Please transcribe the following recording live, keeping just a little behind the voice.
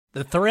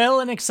The thrill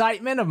and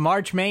excitement of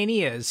March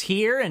Mania is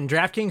here, and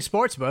DraftKings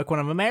Sportsbook, one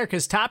of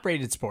America's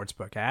top-rated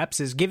sportsbook apps,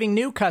 is giving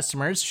new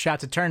customers a shot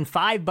to turn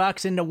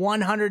 $5 into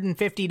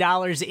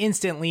 $150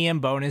 instantly in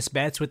bonus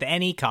bets with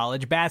any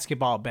college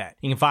basketball bet.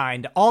 You can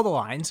find all the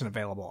lines and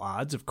available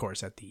odds, of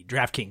course, at the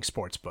DraftKings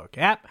Sportsbook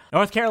app.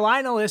 North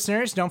Carolina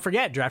listeners, don't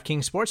forget,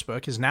 DraftKings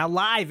Sportsbook is now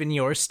live in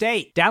your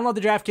state. Download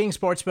the DraftKings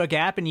Sportsbook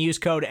app and use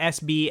code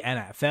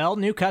SBNFL.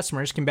 New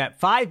customers can bet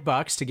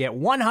 $5 to get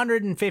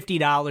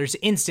 $150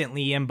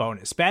 instantly in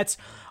bonus bets,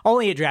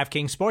 only at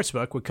DraftKings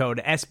Sportsbook with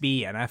code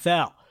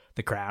SBNFL.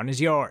 The crown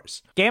is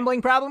yours.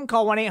 Gambling problem?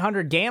 Call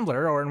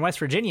 1-800-GAMBLER, or in West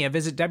Virginia,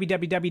 visit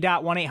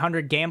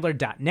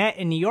www.1800gambler.net.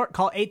 In New York,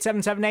 call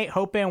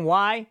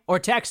 877-8-HOPE-NY or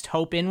text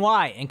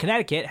HOPE-NY. In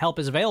Connecticut, help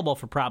is available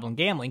for problem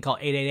gambling. Call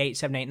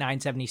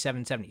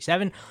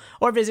 888-789-7777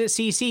 or visit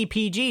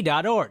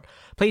ccpg.org.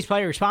 Please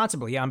play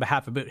responsibly on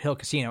behalf of Boot Hill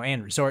Casino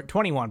and Resort.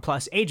 21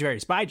 plus, age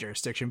varies by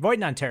jurisdiction. Void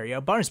in Ontario.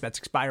 Bonus bets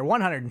expire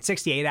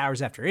 168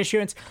 hours after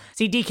issuance.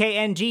 See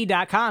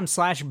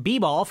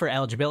dkng.com/bball for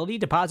eligibility,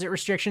 deposit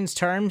restrictions,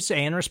 terms,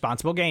 and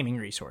responsible gaming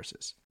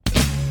resources.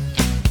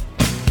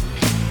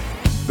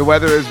 The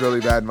weather is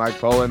really bad, Mike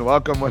Poland.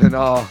 Welcome, one and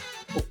all,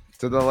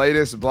 to the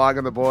latest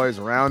Blogging the Boys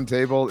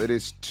Roundtable. It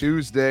is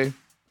Tuesday,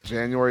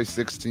 January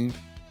 16th,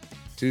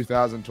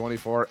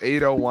 2024,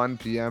 8:01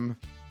 p.m.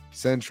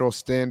 Central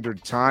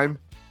Standard Time.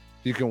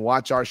 You can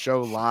watch our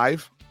show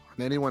live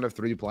on any one of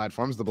three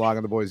platforms: the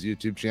Blogging the Boys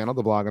YouTube channel,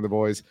 the Blogging the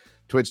Boys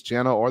Twitch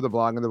channel, or the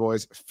Blogging the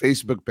Boys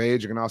Facebook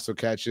page. You can also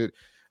catch it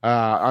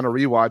on a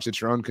rewatch at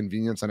your own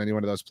convenience on any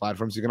one of those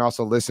platforms. You can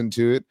also listen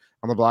to it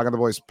on the Blogging the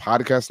Boys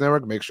podcast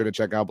network. Make sure to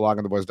check out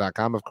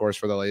bloggingtheboys.com, of course,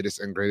 for the latest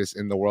and greatest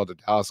in the world of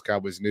Dallas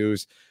Cowboys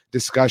news,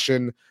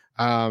 discussion,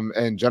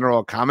 and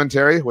general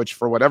commentary, which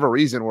for whatever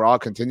reason we're all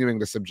continuing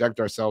to subject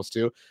ourselves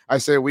to. I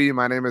say we.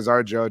 My name is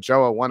Arjo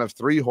Ochoa, one of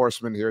three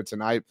horsemen here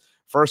tonight.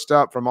 First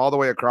up, from all the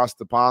way across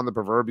the pond, the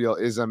proverbial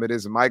ism, it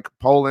is Mike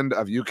Poland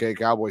of UK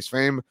Cowboys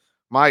fame.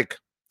 Mike,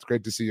 it's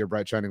great to see your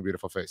bright, shining,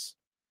 beautiful face.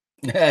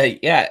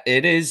 Yeah,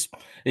 it is.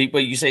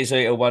 Well, you say it's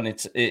 8:01.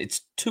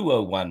 It's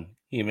 2:01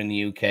 here in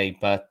the UK,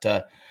 but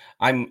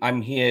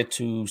I'm here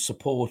to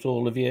support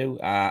all of you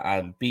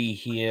and be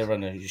here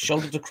and a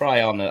shoulder to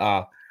cry on at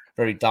our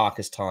very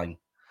darkest time.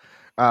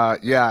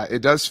 Yeah,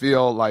 it does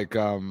feel like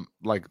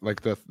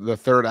the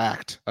third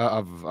act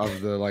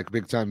of the like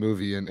big time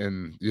movie,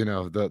 and you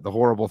know the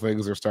horrible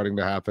things are starting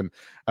to happen.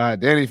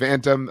 Danny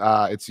Phantom,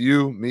 it's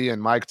you, me,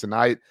 and Mike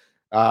tonight.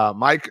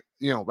 Mike,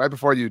 you know, right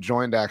before you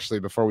joined, actually,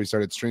 before we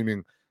started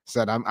streaming,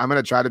 said I'm going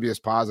to try to be as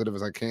positive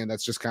as I can.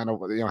 That's just kind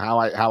of, you know,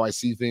 how I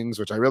see things,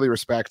 which I really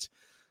respect.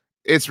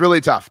 It's really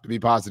tough to be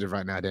positive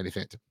right now, Danny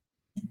Phantom.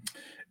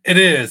 It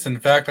is. In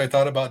fact, I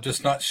thought about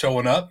just not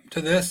showing up to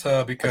this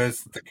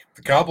because the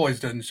Cowboys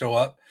didn't show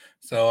up.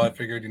 So I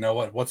figured, you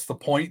know what's the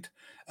point?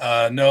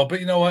 No, but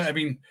you know what? I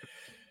mean,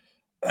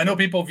 I know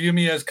people view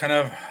me as kind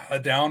of a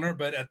downer,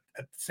 but at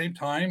the same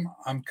time,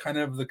 I'm kind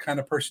of the kind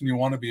of person you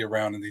want to be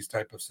around in these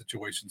type of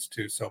situations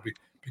too. So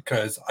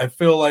because I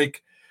feel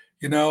like,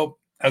 you know,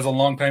 as a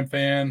longtime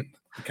fan,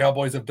 the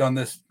Cowboys have done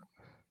this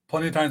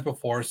plenty of times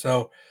before.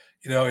 So,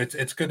 you know,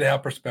 it's good to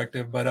have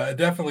perspective, but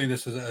definitely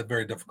this is a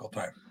very difficult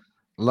time.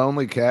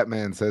 Lonely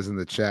Catman says in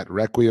the chat,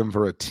 Requiem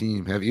for a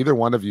Team. Have either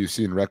one of you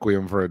seen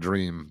Requiem for a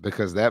Dream?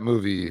 Because that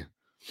movie,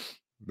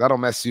 that'll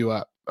mess you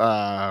up.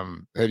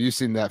 Have you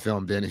seen that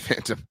film, Danny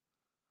Phantom?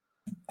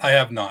 I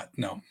have not.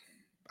 No,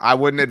 I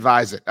wouldn't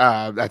advise it.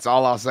 That's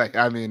all I'll say.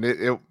 I mean,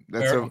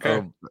 that's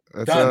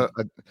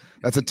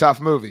a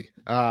tough movie.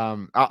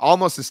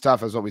 Almost as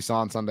tough as what we saw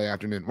on Sunday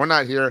afternoon. We're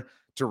not here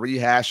to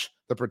rehash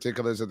the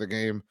particulars of the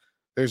game.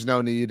 There's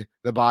no need.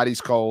 The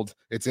body's cold.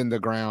 It's in the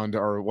ground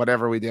or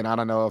whatever we did. I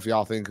don't know if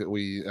y'all think that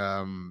we,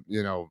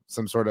 you know,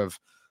 some sort of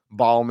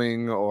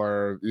balming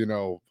or, you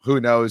know, who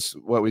knows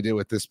what we do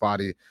with this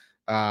body.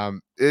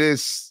 It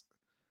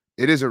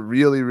is a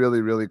really,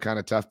 really, really kind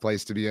of tough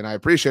place to be in. I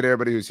appreciate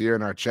everybody who's here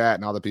in our chat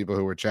and all the people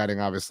who were chatting,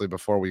 obviously,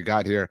 before we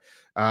got here.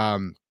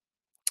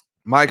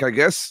 Mike, I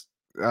guess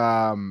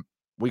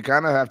we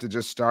kind of have to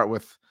just start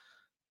with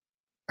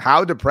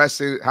how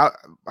depressed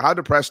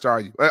are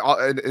you?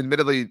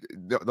 Admittedly,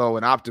 though,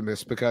 an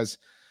optimist, because,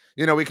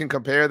 you know, we can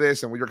compare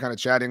this, and we were kind of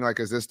chatting like,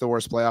 is this the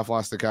worst playoff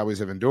loss the Cowboys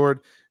have endured?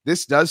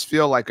 This does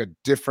feel like a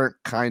different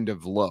kind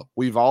of low.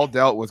 We've all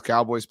dealt with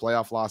Cowboys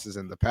playoff losses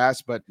in the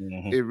past, but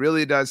it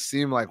really does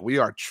seem like we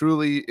are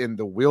truly in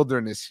the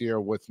wilderness here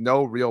with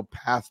no real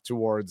path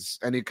towards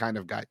any kind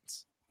of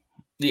guidance.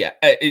 Yeah,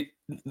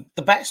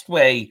 the best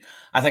way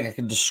I think I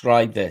can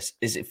describe this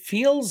is it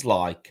feels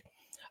like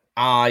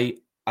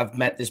I've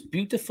met this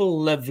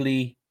beautiful,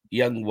 lovely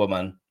young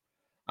woman,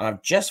 and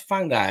I've just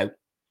found out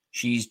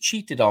she's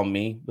cheated on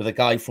me with a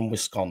guy from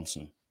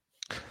Wisconsin.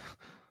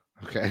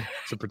 Okay,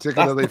 so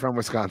particularly from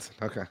Wisconsin.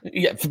 Okay,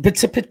 yeah,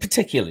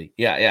 particularly,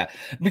 yeah,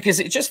 because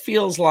it just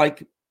feels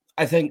like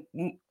I think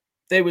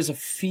there was a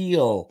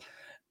feel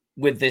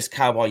with this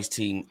Cowboys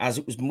team as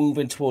it was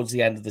moving towards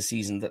the end of the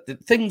season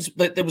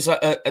that there was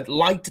a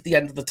light at the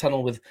end of the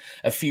tunnel with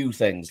a few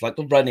things like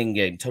the running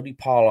game. Tony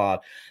Pollard,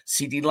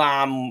 CeeDee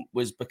Lamb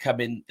was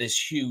becoming this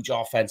huge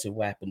offensive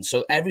weapon.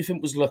 So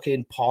everything was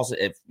looking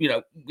positive. You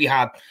know, we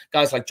had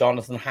guys like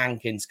Jonathan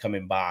Hankins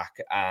coming back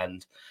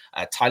and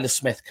Tyler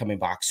Smith coming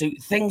back. So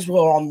things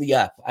were on the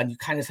up and you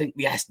kind of think,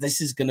 yes,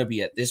 this is going to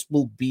be it. This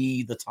will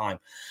be the time.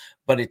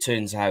 But it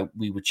turns out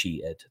we were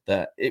cheated,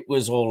 that it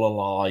was all a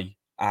lie.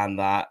 And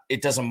that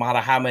it doesn't matter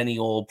how many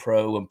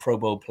All-Pro and Pro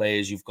Bowl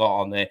players you've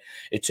got on there.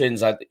 It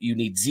turns out that you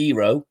need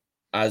 0,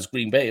 as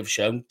Green Bay have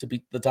shown, to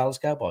beat the Dallas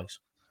Cowboys.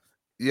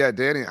 Yeah,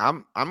 Danny,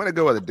 I'm going to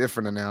go with a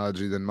different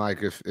analogy than Mike,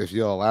 if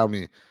you'll allow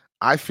me.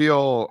 I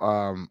feel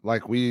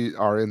like we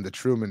are in the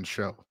Truman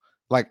Show.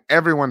 Like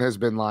everyone has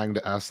been lying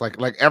to us.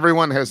 Like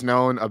everyone has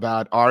known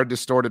about our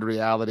distorted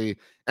reality,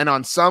 and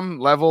on some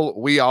level,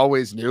 we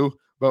always knew,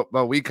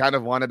 but we kind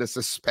of wanted to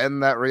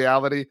suspend that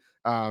reality.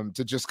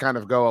 To just kind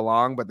of go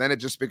along, but then it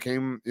just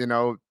became,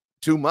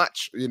 too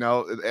much.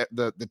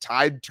 The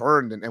tide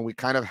turned, and we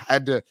kind of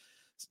had to.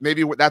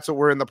 Maybe that's what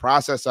we're in the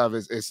process of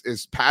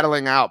is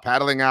paddling out to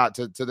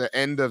the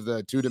end of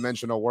the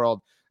 2-dimensional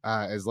world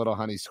as little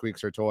honey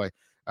squeaks her toy.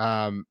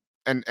 And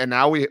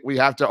now we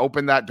have to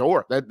open that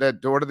door to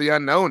the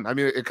unknown. I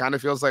mean, it kind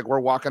of feels like we're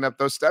walking up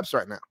those steps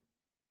right now.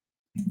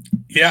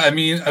 Yeah, I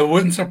mean, it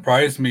wouldn't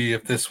surprise me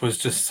if this was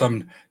just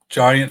some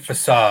giant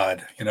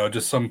facade,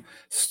 just some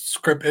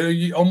script.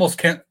 You almost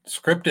can't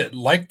script it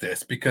like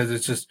this because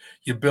it's just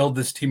you build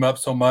this team up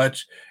so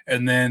much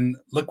and then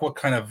look what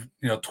kind of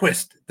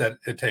twist that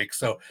it takes.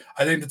 So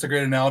I think that's a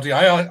great analogy.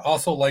 I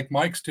also like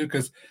Mike's too,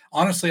 because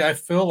honestly I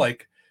feel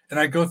like, and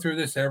I go through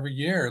this every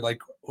year,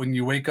 like when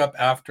you wake up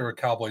after a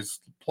Cowboys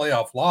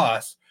playoff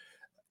loss,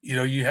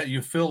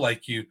 you feel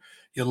like you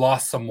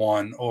lost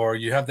someone, or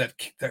you have that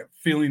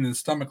feeling in the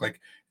stomach like,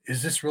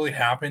 is this really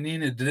happening?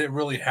 Did it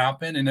really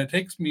happen? And it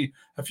takes me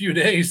a few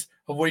days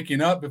of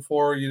waking up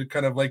before you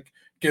kind of like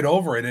get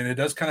over it. And it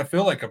does kind of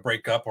feel like a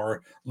breakup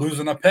or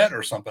losing a pet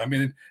or something. I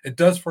mean, it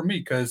does for me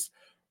because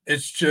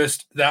it's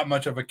just that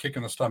much of a kick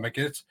in the stomach.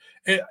 It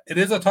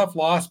is a tough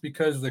loss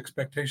because the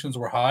expectations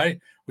were high.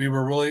 We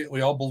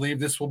all believe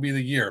this will be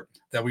the year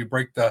that we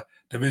break the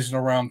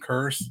divisional round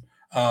curse.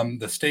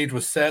 The stage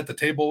was set. The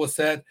table was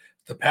set.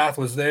 The path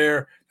was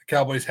there.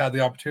 Cowboys had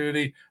the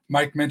opportunity.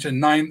 Mike mentioned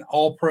 9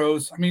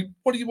 All-Pros. I mean,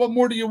 what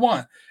more do you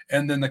want?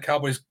 And then the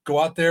Cowboys go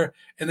out there,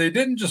 and they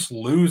didn't just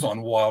lose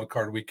on Wild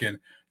Card Weekend.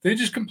 They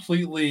just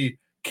completely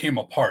came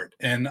apart.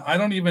 And I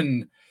don't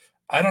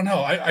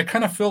know. I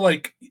kind of feel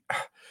like,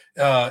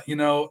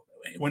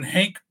 when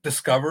Hank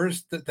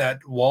discovers that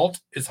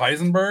Walt is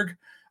Heisenberg,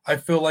 I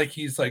feel like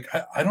he's like,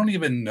 I don't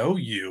even know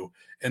you.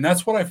 And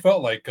that's what I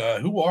felt like.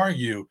 Who are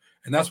you?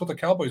 And that's what the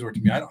Cowboys were to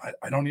me.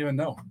 I don't even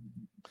know.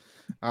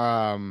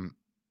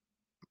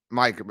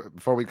 Mike,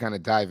 before we kind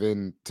of dive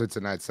into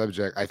tonight's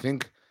subject, I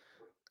think,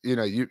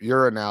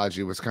 your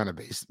analogy was kind of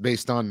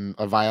based on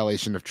a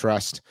violation of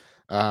trust.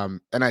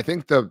 And I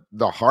think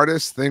the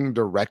hardest thing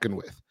to reckon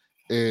with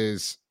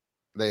is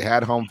they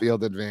had home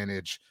field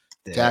advantage.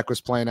 Yeah. Dak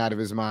was playing out of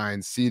his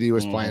mind. CD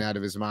was playing out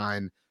of his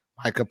mind.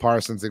 Micah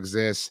Parsons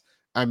exists.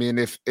 I mean,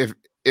 if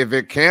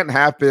it can't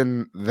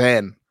happen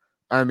then,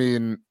 I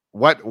mean,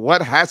 what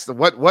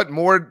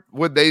more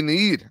would they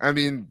need? I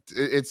mean,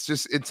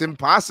 it's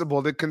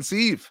impossible to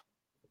conceive.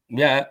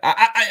 Yeah,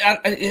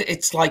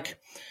 it's like,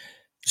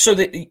 so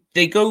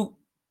they go,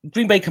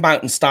 Green Bay come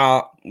out and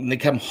start, and they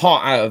come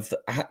hot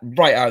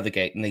right out of the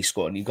gate, and they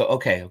score, and you go,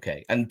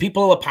 okay, and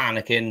people are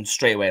panicking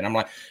straight away, and I'm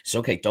like, it's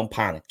okay, don't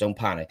panic,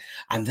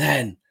 and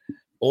then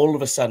all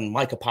of a sudden,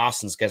 Micah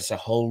Parsons gets a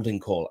holding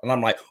call, and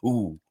I'm like,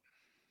 ooh,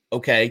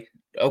 okay,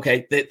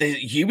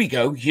 here we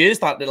go. Here's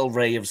that little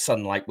ray of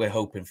sunlight we're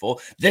hoping for.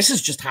 This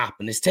has just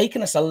happened. It's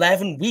taken us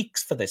 11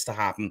 weeks for this to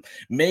happen.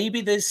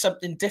 Maybe there's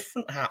something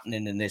different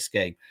happening in this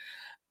game.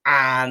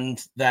 And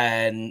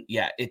then,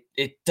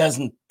 it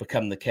doesn't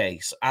become the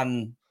case.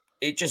 And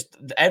it just,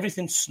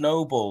 everything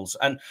snowballs.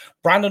 And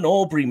Brandon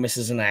Aubrey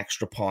misses an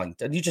extra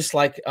point. And you're just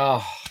like,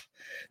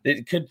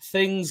 could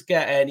things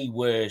get any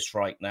worse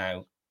right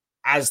now?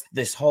 As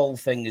this whole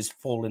thing is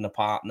falling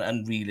apart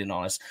and reeling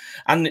on us.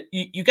 And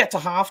you get to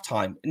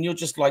halftime and you're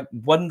just like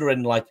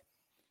wondering, like,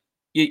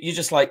 you're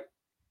just like,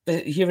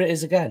 here it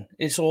is again.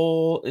 It's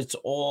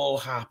all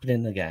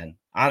happening again.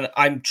 And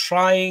I'm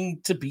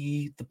trying to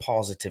be the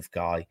positive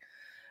guy.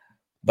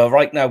 But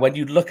right now, when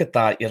you look at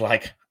that, you're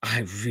like,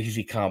 I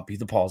really can't be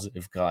the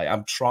positive guy.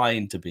 I'm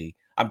trying to be.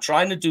 I'm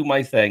trying to do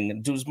my thing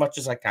and do as much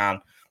as I can,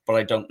 but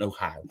I don't know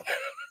how.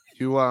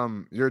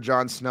 You're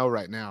Jon Snow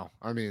right now.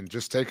 I mean,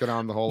 just taking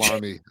on the whole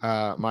army,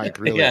 Mike.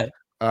 Really, yeah.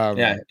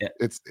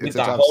 It's with a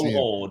that tough whole scene.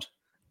 horde.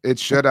 It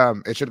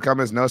should come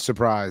as no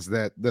surprise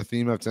that the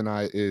theme of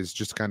tonight is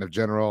just kind of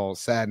general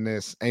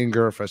sadness,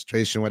 anger,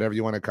 frustration, whatever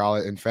you want to call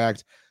it. In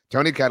fact,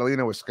 Tony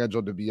Catalina was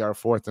scheduled to be our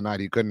fourth tonight.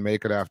 He couldn't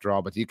make it after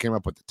all, but he came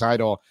up with the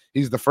title.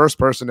 He's the first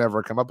person to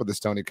ever come up with this.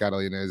 Tony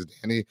Catalina is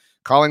Danny,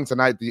 calling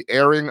tonight the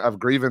airing of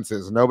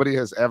grievances. Nobody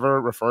has ever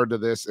referred to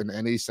this in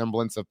any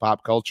semblance of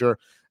pop culture.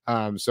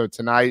 So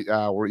tonight,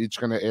 we're each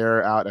going to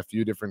air out a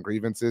few different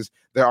grievances.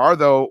 There are,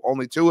 though,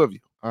 only two of you.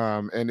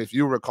 And if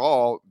you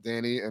recall,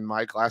 Danny and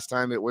Mike, last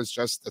time it was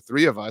just the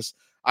three of us.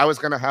 I was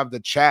going to have the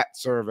chat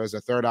serve as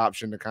a third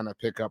option to kind of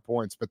pick up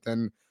points, but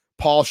then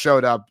Paul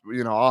showed up,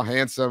 all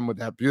handsome with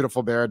that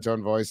beautiful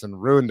baritone voice and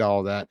ruined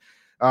all that.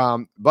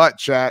 But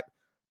chat,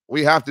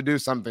 we have to do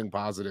something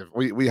positive.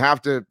 We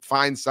have to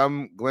find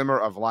some glimmer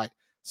of light.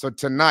 So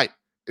tonight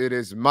it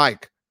is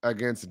Mike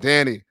against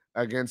Danny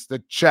against the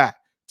chat.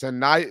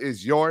 Tonight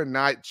is your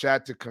night,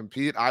 chat, to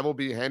compete. I will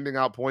be handing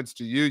out points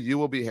to you. You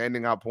will be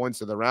handing out points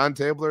to the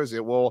roundtablers.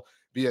 It will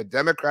be a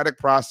democratic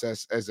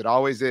process, as it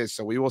always is.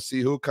 So we will see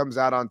who comes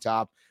out on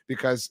top,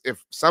 because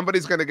if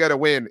somebody's going to get a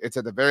win, it's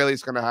at the very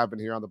least going to happen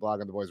here on the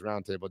Blog and the Boys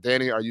Roundtable.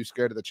 Danny, are you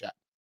scared of the chat?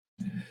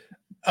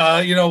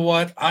 You know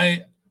what?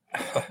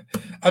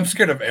 I'm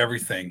scared of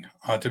everything,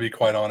 to be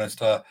quite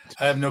honest. I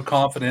have no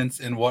confidence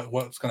in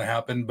what's going to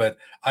happen, but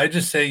I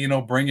just say,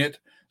 bring it.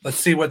 Let's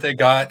see what they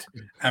got.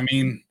 I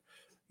mean,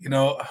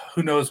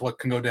 who knows what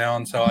can go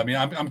down. So, I mean,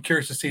 I'm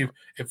curious to see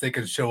if they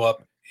can show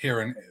up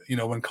here and,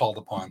 when called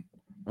upon.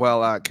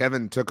 Well,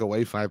 Kevin took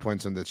away 5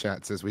 points in the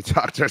chat, says we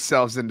talked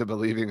ourselves into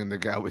believing in the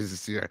Cowboys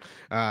this year.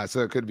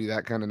 So it could be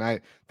that kind of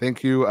night.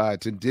 Thank you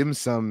to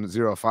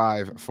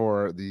Dimsum05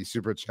 for the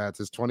super chats.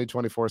 His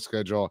 2024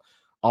 schedule,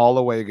 all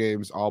away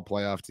games, all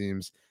playoff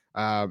teams.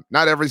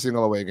 Not every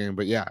single away game,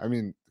 but yeah, I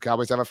mean, the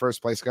Cowboys have a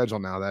first place schedule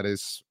now. That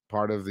is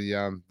part of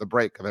the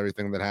break of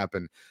everything that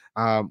happened.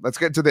 Let's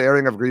get to the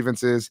airing of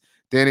grievances.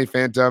 Danny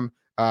Phantom.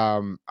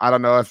 I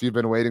don't know if you've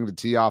been waiting to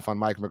tee off on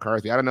Mike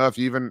McCarthy. I don't know if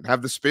you even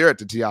have the spirit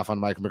to tee off on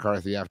Mike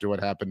McCarthy after what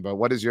happened, but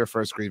what is your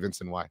first grievance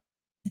and why?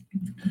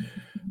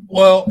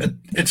 Well,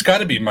 it's got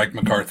to be Mike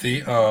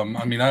McCarthy.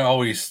 I mean, I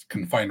always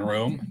can find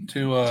room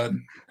to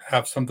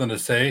have something to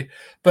say,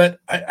 but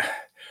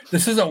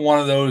this isn't one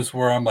of those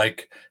where I'm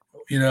like,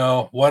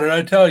 what did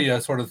I tell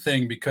you sort of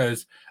thing,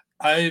 because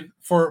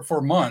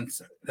for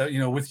months,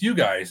 with you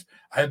guys,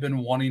 I've been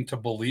wanting to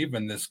believe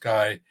in this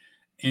guy.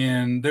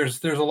 And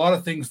there's a lot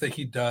of things that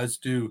he does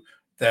do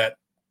that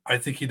I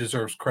think he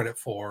deserves credit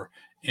for,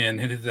 and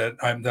that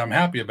I'm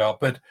happy about.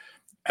 But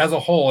as a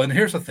whole, and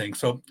here's the thing.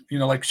 So,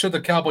 should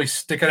the Cowboys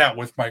stick it out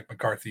with Mike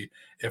McCarthy?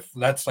 If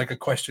that's like a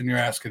question you're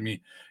asking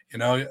me,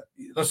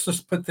 let's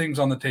just put things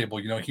on the table.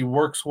 He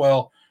works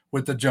well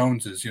with the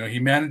Joneses. He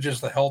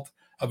manages the health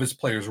of his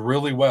players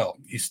really well.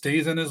 He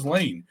stays in his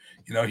lane.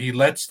 He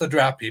lets the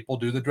draft people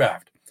do the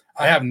draft.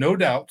 I have no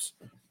doubts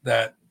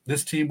that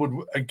this team would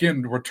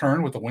again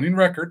return with a winning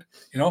record,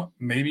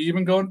 maybe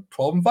even go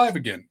 12-5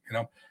 again.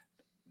 I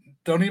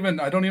don't even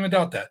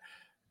doubt that.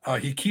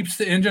 He keeps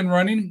the engine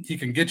running. He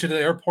can get you to the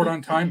airport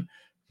on time,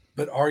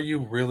 but are you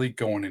really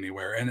going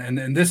anywhere?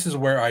 And this is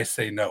where I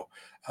say no.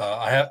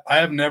 I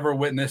have never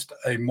witnessed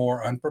a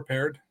more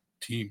unprepared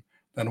team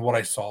than what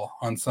I saw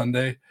on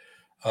Sunday.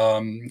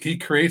 He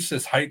creates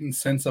this heightened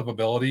sense of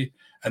ability,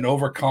 an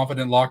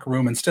overconfident locker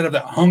room instead of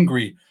that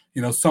hungry,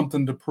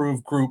 something to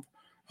prove group.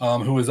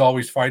 Who is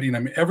always fighting. I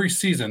mean, every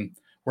season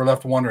we're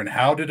left wondering,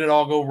 how did it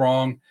all go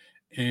wrong?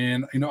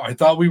 And, I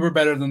thought we were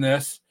better than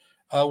this.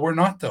 We're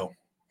not, though.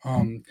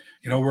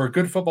 We're a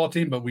good football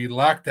team, but we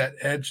lack that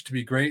edge to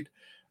be great.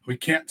 We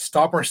can't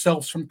stop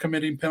ourselves from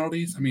committing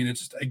penalties. I mean, it's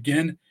just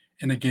again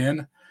and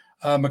again.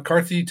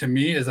 McCarthy, to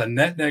me, is a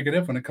net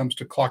negative when it comes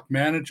to clock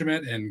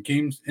management and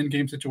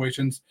in-game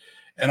situations.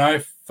 And I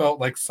felt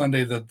like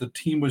Sunday that the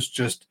team was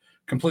just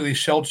completely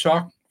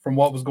shell-shocked from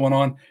what was going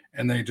on,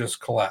 and they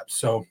just collapsed.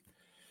 So,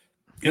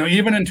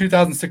 even in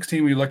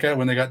 2016, we look at it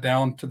when they got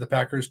down to the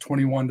Packers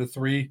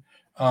 21-3.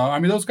 I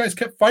mean, those guys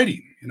kept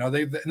fighting.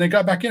 They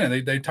got back in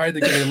it. They tied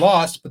the game. They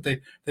lost, but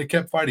they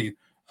kept fighting.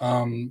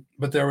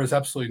 But there was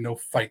absolutely no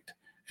fight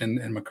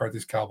in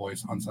McCarthy's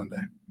Cowboys on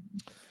Sunday.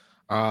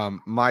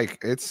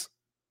 Mike,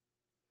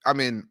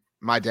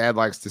 my dad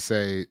likes to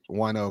say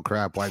 1-0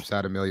 crap wipes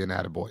out a million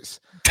attaboys.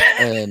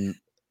 And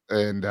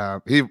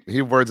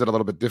he words it a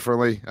little bit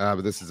differently,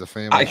 but this is a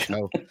family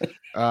show.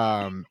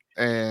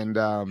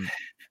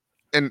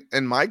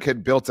 And Mike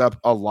had built up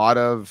a lot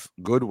of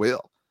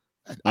goodwill,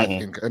 I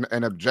think,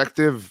 an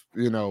objective,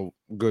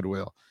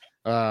 goodwill.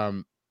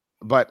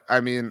 But I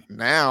mean,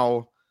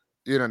 now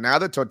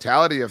the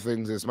totality of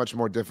things is much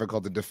more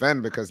difficult to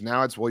defend, because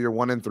now it's, you're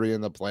 1-3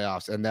 in the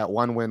playoffs, and that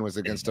one win was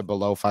against a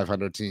below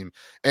 500 team.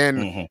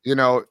 And,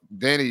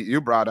 Danny, you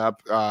brought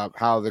up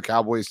how the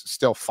Cowboys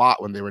still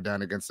fought when they were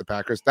down against the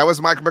Packers. That was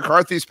Mike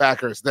McCarthy's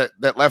Packers that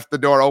left the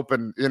door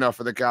open,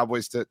 for the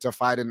Cowboys to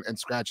fight and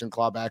scratch and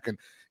claw back. And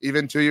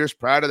even 2 years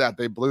prior to that,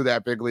 they blew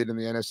that big lead in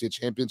the NFC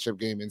Championship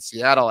game in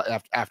Seattle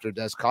after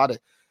Des caught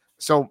it.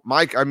 So,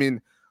 Mike, I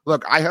mean,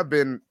 look, I have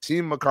been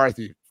Team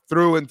McCarthy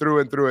through and through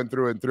and through and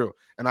through and through.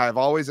 And I've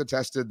always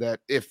attested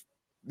that if,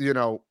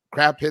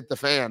 crap hit the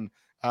fan,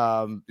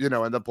 in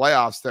the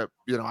playoffs, that,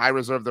 I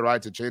reserve the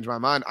right to change my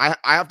mind. I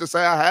have to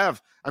say I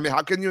have. I mean,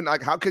 how can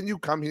you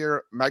come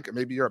here, Mike,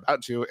 maybe you're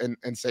about to,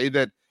 and say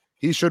that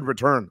he should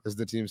return as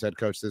the team's head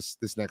coach this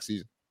next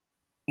season?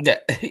 Yeah,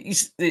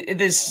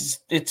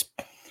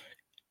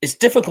 it's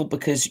difficult,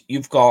 because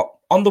you've got,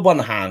 on the one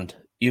hand,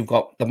 you've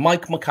got the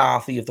Mike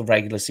McCarthy of the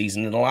regular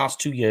season. In the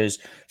last 2 years,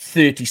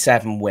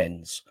 37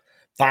 wins.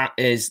 That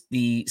is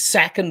the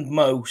second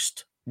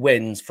most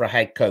wins for a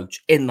head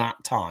coach in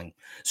that time.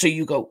 So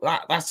you go,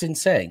 that's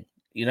insane,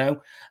 you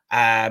know?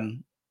 But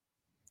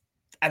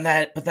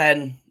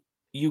then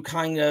you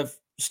kind of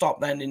stop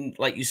then in,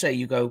 like you say,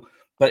 you go,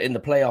 but in the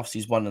playoffs,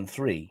 he's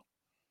 1-3.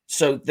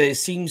 So there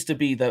seems to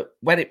be that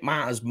when it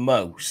matters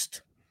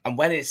most and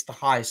when it's the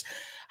highest,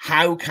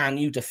 how can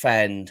you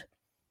defend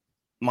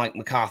Mike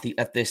McCarthy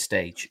at this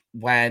stage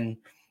when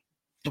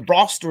the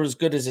roster as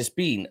good as it's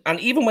been? And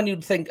even when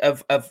you think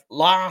of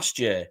last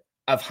year,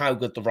 of how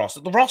good the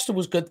roster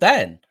was good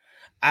then.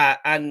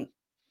 And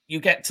you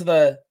get to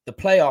the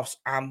playoffs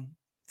and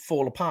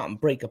fall apart and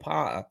break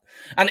apart.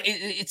 And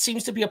it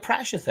seems to be a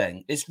pressure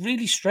thing. It's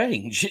really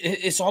strange.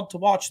 It's odd to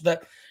watch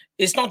that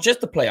it's not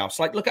just the playoffs.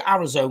 Like, look at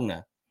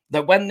Arizona,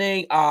 that when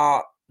they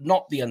are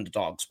not the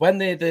underdogs, when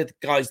they're the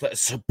guys that are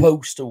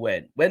supposed to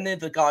win, when they're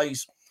the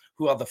guys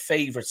who are the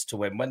favorites to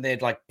win, when they're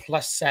like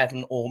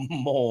 +7 or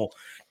more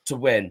to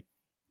win,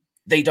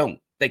 they don't.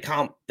 They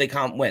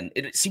can't win.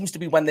 It seems to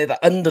be when they're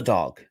the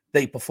underdog,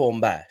 they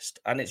perform best.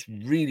 And it's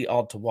really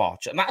odd to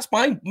watch. And that's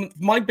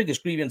my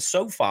biggest grievance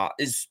so far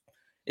is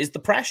the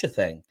pressure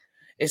thing.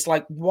 It's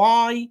like,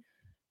 why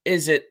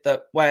is it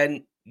that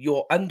when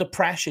you're under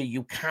pressure,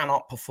 you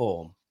cannot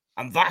perform?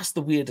 And that's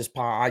the weirdest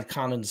part. I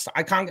can't understand.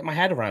 I can't get my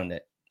head around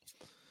it.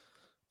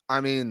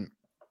 I mean,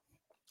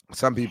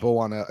 some people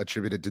want to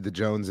attribute it to the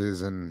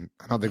Joneses, and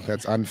I don't think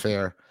that's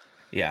unfair.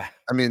 Yeah.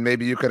 I mean,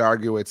 maybe you could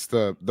argue it's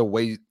the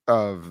weight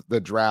of the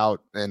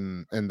drought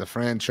and the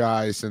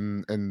franchise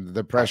and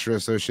the pressure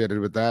associated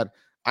with that.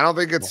 I don't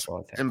think it's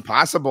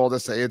impossible to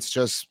say it's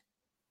just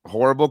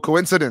horrible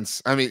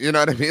coincidence. I mean, you know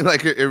what I mean?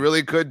 Like, it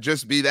really could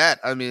just be that.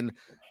 I mean,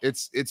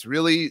 it's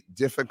really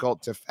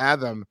difficult to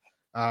fathom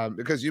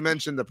because you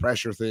mentioned the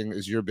pressure thing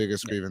is your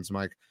biggest grievance,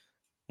 Mike.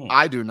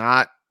 I do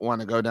not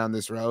want to go down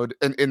this road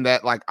in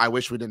that, like, I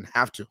wish we didn't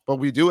have to, but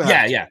we do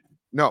have to.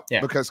 No,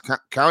 because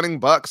Counting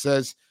Buck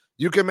says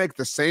you can make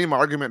the same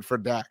argument for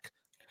Dak.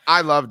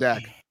 I love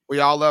Dak. We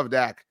all love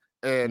Dak.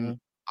 And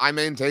I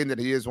maintain that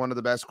he is one of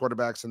the best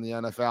quarterbacks in the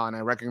NFL. And I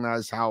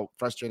recognize how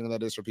frustrating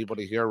that is for people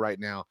to hear right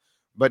now.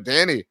 But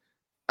Danny,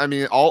 I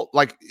mean,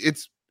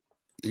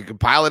 you can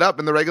pile it up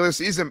in the regular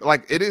season.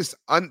 Like, it is,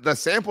 the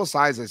sample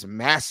size is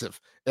massive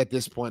at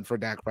this point for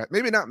Dak Prescott.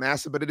 Maybe not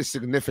massive, but it is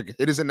significant.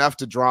 It is enough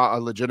to draw a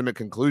legitimate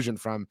conclusion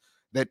from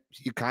that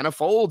he kind of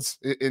folds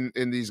in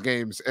these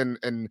games.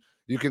 And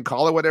you can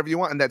call it whatever you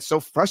want. And that's so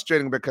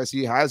frustrating because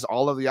he has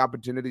all of the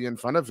opportunity in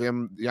front of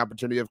him, the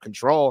opportunity of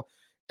control.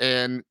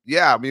 And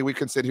yeah, I mean, we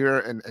can sit here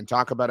and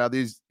talk about all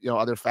these,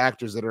 other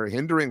factors that are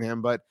hindering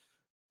him, but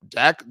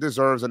Dak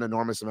deserves an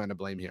enormous amount of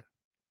blame here.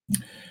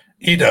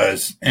 He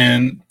does.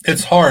 And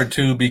it's hard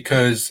too,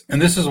 because,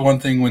 and this is one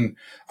thing when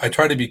I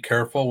try to be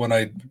careful when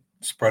I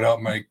spread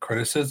out my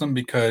criticism,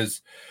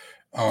 because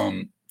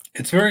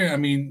it's very, I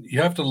mean,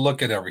 you have to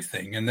look at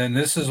everything. And then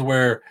this is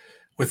where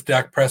with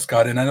Dak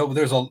Prescott, and I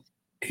know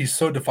he's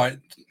so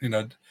defiant,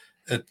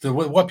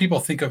 what people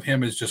think of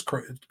him is just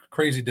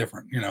crazy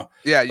different,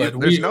 Yeah,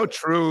 there's no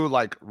true,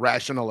 like,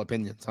 rational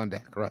opinions on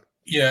Dak, right?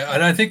 Yeah,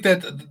 and I think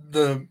that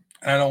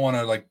I don't want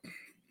to, like,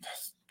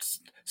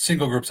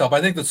 single groups up.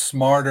 I think the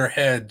smarter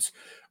heads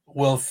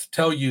will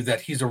tell you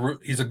that he's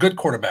a good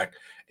quarterback,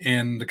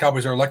 and the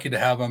Cowboys are lucky to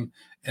have him,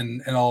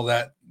 and all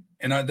that.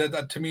 And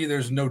that, to me,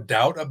 there's no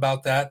doubt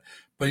about that.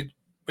 But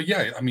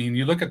yeah, I mean,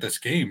 you look at this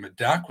game,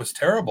 Dak was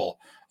terrible.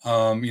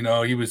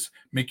 He was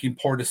making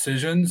poor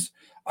decisions.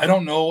 I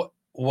don't know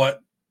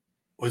what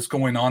was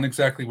going on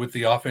exactly with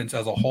the offense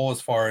as a whole,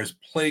 as far as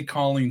play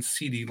calling,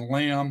 CeeDee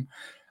Lamb,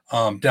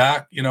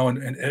 Dak,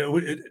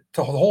 the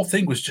whole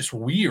thing was just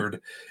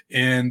weird.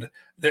 And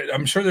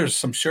I'm sure there's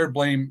some shared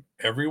blame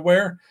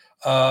everywhere.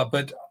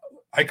 But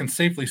I can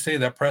safely say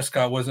that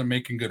Prescott wasn't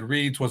making good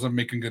reads, wasn't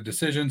making good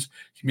decisions.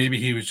 Maybe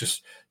he was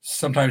just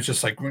sometimes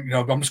just like,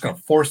 I'm just going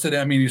to force it.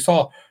 I mean, you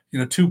saw,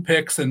 2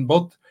 picks, and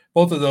both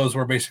of those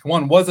were basic.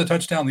 One was a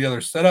touchdown. The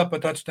other set up a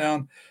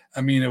touchdown.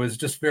 I mean, it was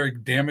just very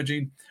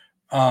damaging.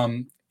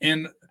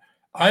 And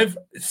I've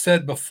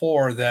said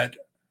before that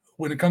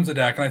when it comes to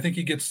Dak, and I think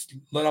he gets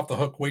let off the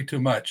hook way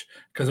too much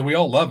because we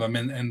all love him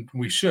and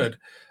we should.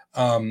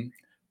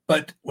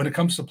 But when it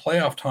comes to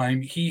playoff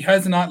time, he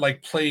has not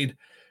played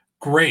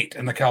great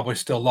and the Cowboys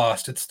still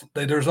lost.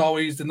 There's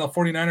always in the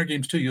 49er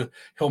games too,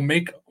 he'll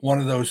make one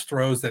of those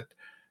throws that,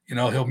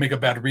 he'll make a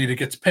bad read, it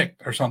gets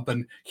picked or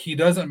something. He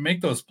doesn't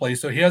make those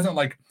plays. So he hasn't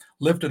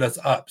lifted us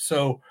up.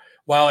 So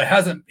while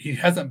he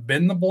hasn't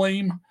been the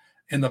blame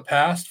in the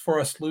past for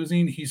us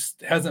losing, he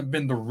hasn't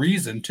been the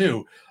reason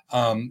too.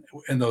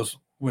 In those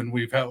when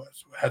we've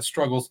had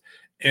struggles,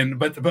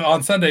 but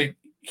on Sunday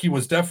he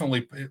was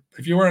definitely.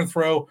 If you were to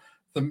throw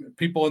the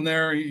people in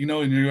there, and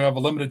you have a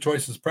limited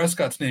choices,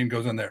 Prescott's name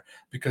goes in there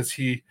because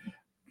he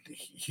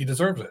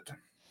deserves it.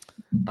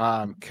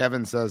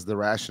 Kevin says the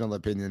rational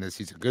opinion is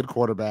he's a good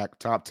quarterback,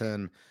 top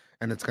 10,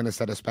 and it's going to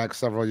set us back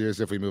several years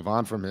if we move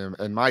on from him.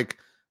 And Mike,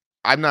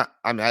 I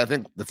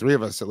think the three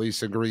of us at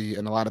least agree,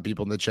 and a lot of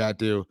people in the chat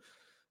do,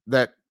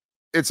 that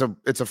it's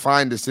a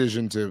fine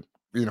decision to,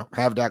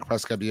 have Dak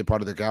Prescott be a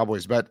part of the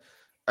Cowboys. But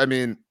I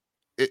mean,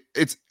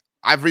 it's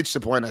I've reached a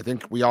point, I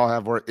think we all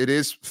have, where it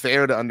is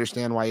fair to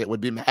understand why it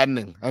would be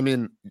maddening. I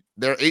mean,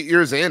 they're 8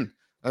 years in.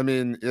 I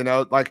mean,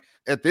 like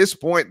at this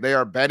point, they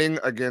are betting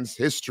against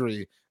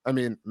history. I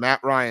mean,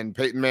 Matt Ryan,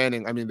 Peyton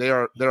Manning. I mean,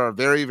 there are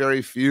very,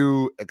 very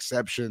few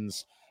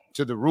exceptions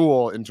to the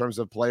rule in terms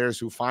of players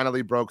who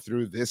finally broke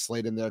through this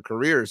late in their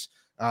careers.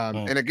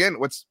 And again,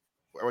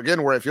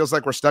 where it feels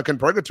like we're stuck in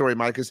purgatory,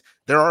 Mike, is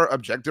there are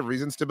objective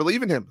reasons to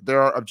believe in him.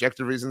 There are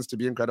objective reasons to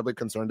be incredibly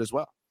concerned as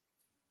well.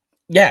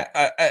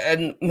 Yeah,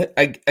 and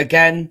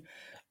again,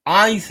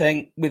 I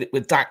think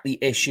with Dak, the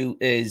issue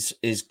is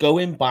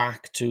going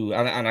back to,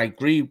 and I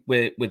agree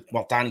with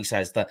what Danny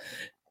says, that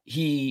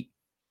he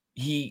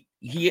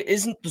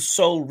isn't the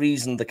sole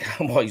reason the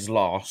Cowboys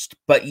lost,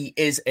 but he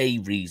is a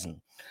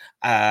reason.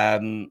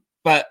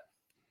 But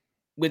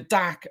with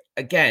Dak,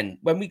 again,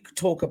 when we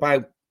talk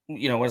about,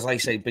 as I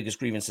say, biggest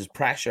grievance is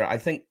pressure, I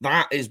think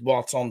that is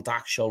what's on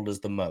Dak's shoulders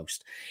the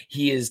most.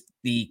 He is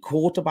the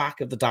quarterback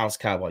of the Dallas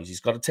Cowboys. He's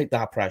got to take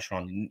that pressure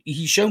on.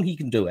 He's shown he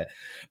can do it,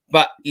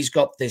 but he's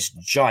got this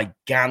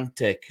ginormous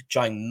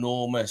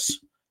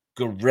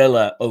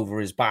gorilla over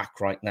his back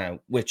right now,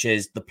 which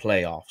is the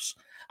playoffs.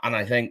 And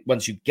I think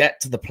once you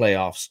get to the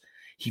playoffs,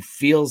 he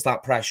feels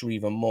that pressure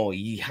even more.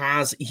 He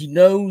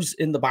knows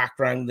in the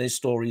background there's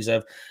stories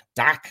of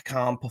Dak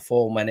can't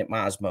perform when it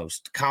matters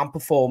most, can't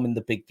perform in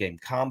the big game,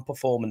 can't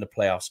perform in the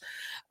playoffs.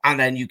 And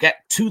then you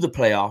get to the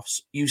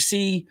playoffs, you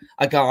see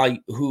a guy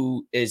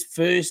who is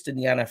first in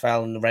the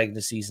NFL in the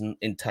regular season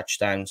in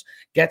touchdowns,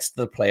 gets to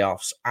the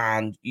playoffs,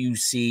 and you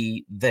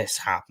see this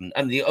happen.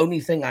 And the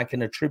only thing I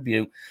can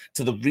attribute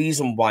to the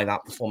reason why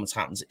that performance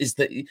happens is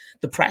that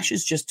the pressure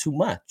is just too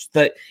much,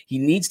 that he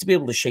needs to be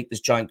able to shake this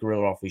giant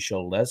gorilla off his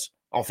shoulders,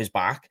 off his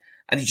back,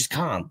 and he just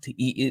can't.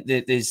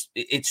 The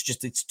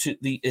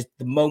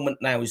moment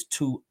now is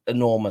too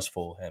enormous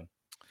for him.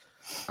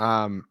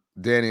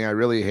 Danny, I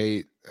really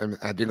hate,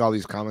 I think all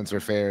these comments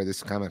are fair.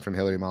 This comment from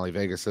Hillary Molly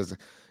Vegas says,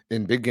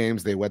 in big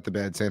games, they wet the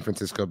bed. San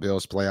Francisco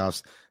Bills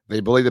playoffs. They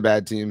bully the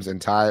bad teams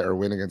and tie or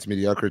win against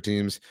mediocre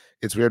teams.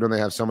 It's weird when they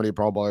have so many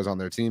Pro Bowlers on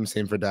their team.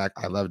 Same for Dak.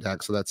 I love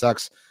Dak, so that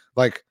sucks.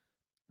 Like,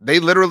 they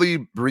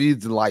literally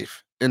breathed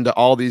life into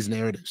all these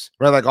narratives,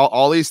 right? Like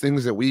all these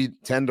things that we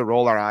tend to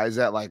roll our eyes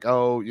at, like,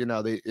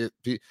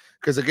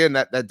 because again,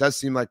 that does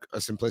seem like a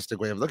simplistic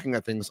way of looking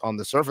at things on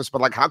the surface, but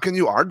like, how can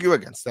you argue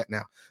against that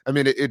now? I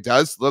mean, it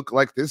does look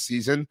like this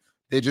season,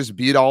 they just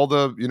beat all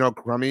the,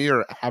 crummy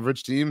or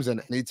average teams.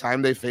 And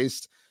anytime they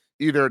faced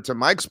either, to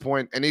Mike's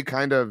point, any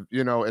kind of,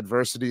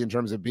 adversity in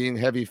terms of being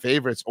heavy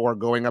favorites or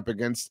going up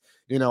against,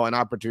 an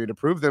opportunity to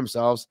prove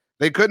themselves,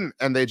 they couldn't.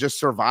 And they just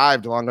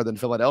survived longer than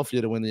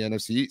Philadelphia to win the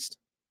NFC East.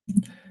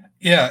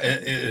 Yeah,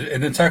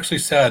 and it's actually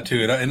sad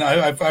too. And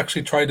I've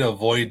actually tried to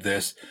avoid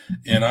this.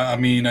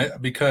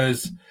 And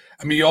because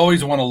you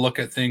always want to look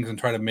at things and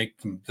try to make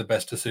the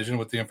best decision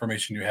with the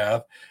information you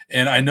have.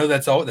 And I know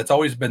that's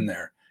always been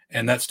there.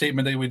 And that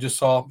statement that we just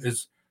saw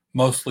is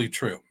mostly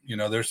true.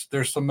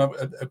 There's some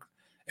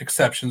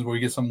exceptions where we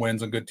get some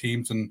wins and good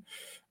teams,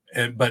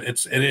 but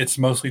it's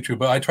mostly true.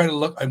 But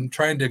I'm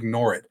trying to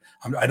ignore it.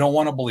 I don't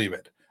want to believe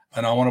it.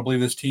 And I want to believe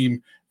this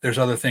team. There's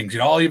other things.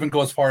 I'll even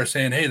go as far as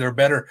saying, hey, they're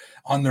better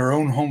on their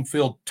own home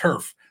field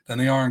turf than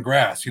they are in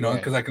grass,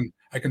 because I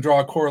can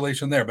draw a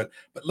correlation there. But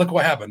look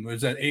what happened.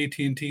 There's that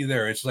AT&T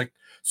there. It's like,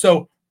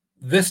 so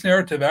this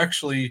narrative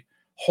actually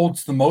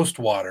holds the most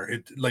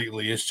water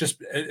lately. It's just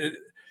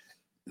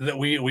that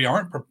we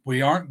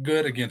aren't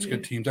good against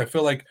good teams. I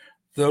feel like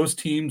those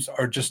teams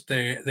are just,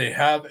 they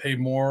have a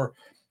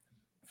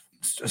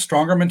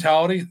stronger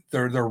mentality.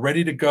 They're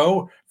ready to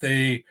go.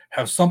 They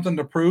have something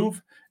to prove.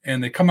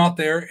 And they come out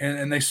there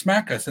and they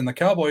smack us. And the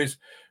Cowboys,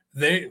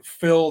 they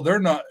feel they're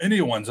not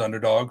anyone's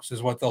underdogs,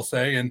 is what they'll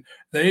say. And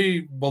they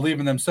believe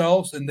in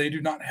themselves, and they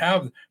do not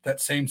have that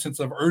same sense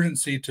of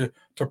urgency to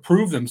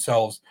prove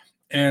themselves.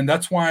 And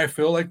that's why I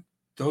feel like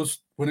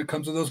when it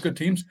comes to those good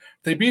teams,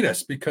 they beat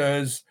us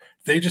because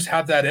they just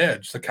have that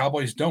edge. The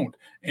Cowboys don't.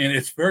 And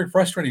it's very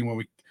frustrating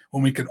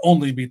when we can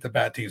only beat the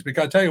bad teams.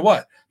 Because I tell you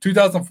what,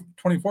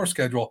 2024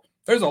 schedule,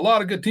 there's a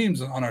lot of good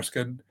teams on our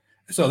schedule.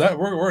 So that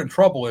we're in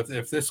trouble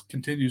if this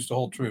continues to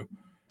hold true.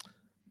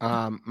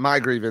 My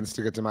grievance,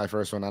 to get to my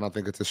first one, I don't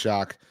think it's a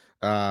shock.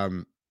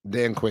 Dan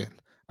Quinn.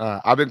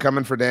 I've been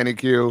coming for Danny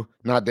Q,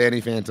 not Danny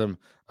Phantom,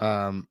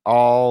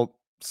 all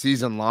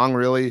season long,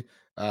 really.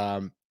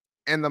 And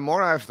the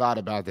more I've thought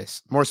about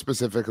this, more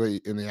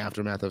specifically in the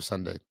aftermath of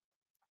Sunday,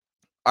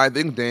 I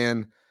think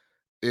Dan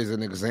is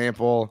an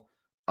example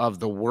of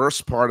the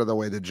worst part of the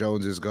way the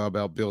Joneses go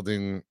about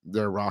building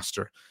their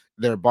roster.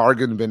 Their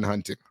bargain bin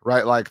hunting,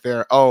 right? Like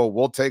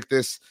we'll take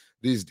these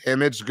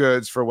damaged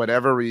goods for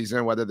whatever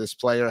reason, whether this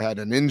player had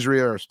an injury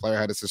or this player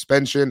had a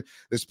suspension,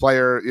 this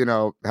player,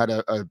 had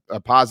a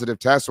positive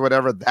test or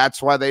whatever.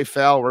 That's why they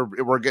fell.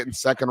 We're getting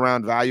second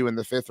round value in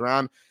the fifth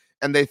round.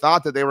 And they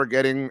thought that they were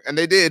getting, and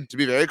they did, to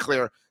be very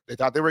clear, they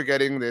thought they were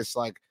getting this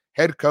like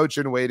head coach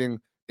in waiting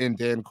in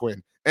Dan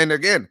Quinn. And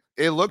again,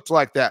 it looked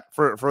like that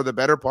for the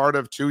better part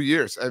of 2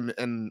 years.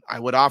 And I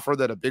would offer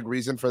that a big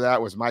reason for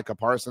that was Micah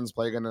Parsons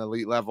playing at an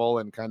elite level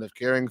and kind of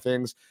carrying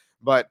things.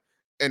 But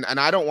and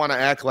I don't want to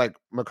act like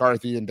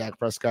McCarthy and Dak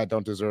Prescott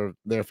don't deserve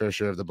their fair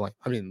share of the blame.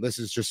 I mean, this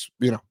is just,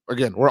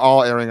 again, we're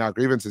all airing out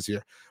grievances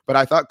here. But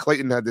I thought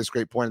Clayton had this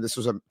great point, and this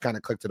was kind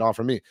of clicked it off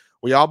for me.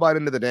 We all bought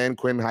into the Dan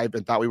Quinn hype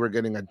and thought we were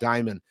getting a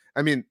diamond.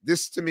 I mean,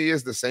 this to me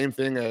is the same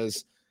thing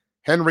as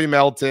Henry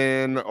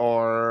Melton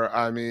or,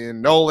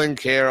 Nolan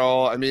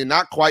Carroll. I mean,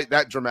 not quite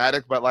that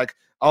dramatic, but like,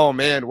 oh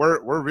man,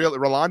 we're really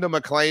Rolando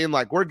McClain.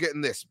 Like, we're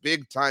getting this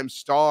big time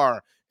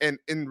star. And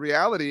in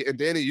reality, and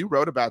Danny, you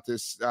wrote about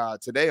this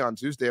today on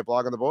Tuesday at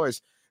Blog on the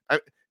Boys.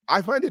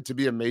 I find it to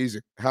be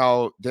amazing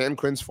how Dan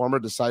Quinn's former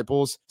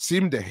disciples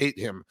seem to hate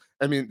him.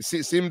 I mean,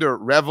 seem to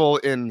revel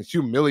in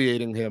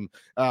humiliating him.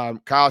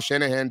 Kyle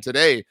Shanahan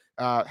today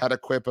had a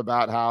quip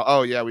about how,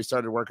 oh yeah, we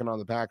started working on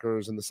the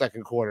Packers in the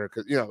second quarter,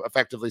 because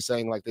effectively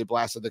saying like they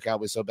blasted the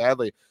Cowboys so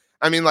badly.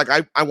 I mean, like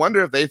I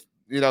wonder if they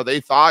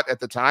thought at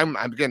the time.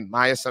 Again,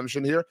 my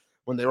assumption here,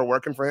 when they were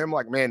working for him,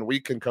 like, man, we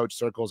can coach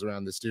circles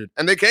around this dude,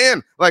 and they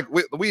can. Like,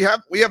 we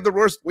have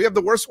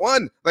the worst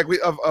one. Like,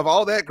 of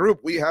all that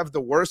group, we have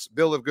the worst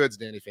bill of goods,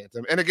 Danny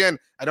Phantom. And again,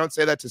 I don't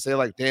say that to say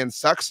like Dan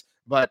sucks,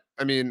 but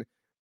I mean,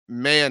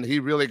 man, he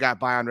really got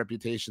by on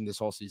reputation this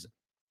whole season.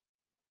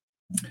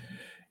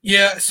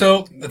 Yeah.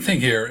 So the thing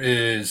here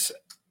is,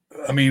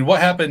 I mean, what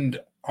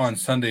happened on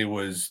Sunday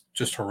was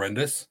just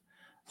horrendous,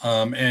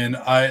 and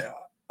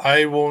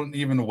I won't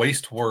even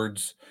waste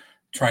words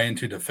trying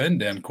to defend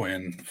Dan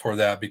Quinn for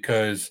that,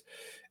 because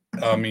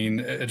I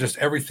mean, just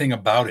everything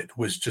about it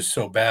was just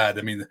so bad.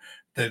 I mean,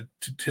 that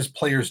his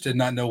players did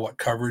not know what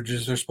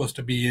coverages they're supposed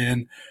to be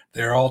in.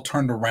 They're all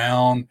turned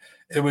around.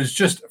 It was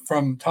just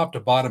from top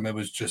to bottom. It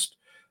was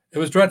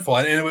dreadful.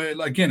 And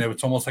it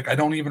was almost like, I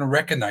don't even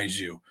recognize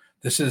you.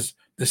 This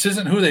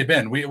isn't who they've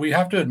been. We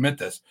have to admit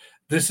this.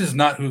 This is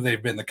not who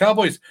they've been. The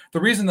Cowboys,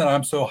 the reason that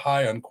I'm so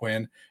high on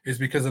Quinn is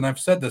because, and I've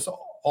said this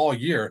all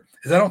year,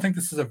 is I don't think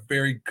this is a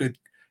very good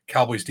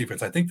Cowboys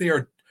defense. I think they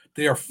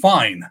are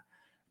fine,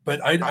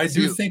 but I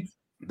do think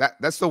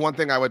that's the one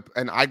thing I would,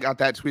 and I got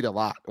that tweet a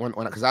lot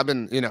because I've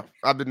been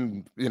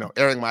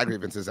airing my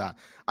grievances out.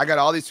 I got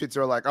all these tweets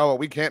that are like, oh,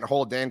 we can't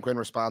hold Dan Quinn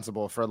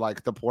responsible for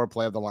like the poor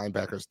play of the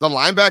linebackers. The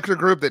linebacker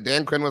group that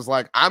Dan Quinn was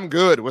like, I'm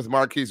good with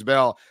Marquise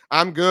Bell.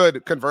 I'm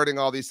good converting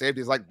all these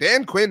safeties. Like,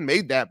 Dan Quinn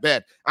made that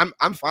bet.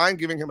 I'm fine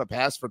giving him a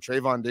pass for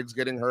Trayvon Diggs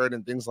getting hurt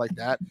and things like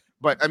that.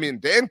 But I mean,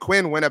 Dan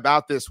Quinn went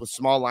about this with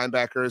small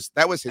linebackers.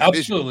 That was his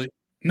absolutely vision.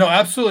 No,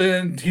 absolutely,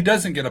 and he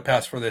doesn't get a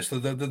pass for this. So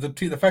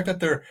the fact that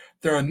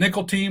they're a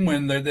nickel team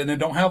when they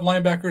don't have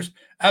linebackers,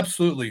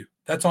 absolutely,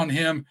 that's on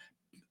him.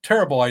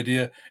 Terrible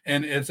idea,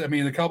 and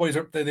the Cowboys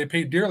they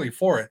paid dearly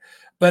for it,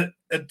 but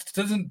it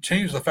doesn't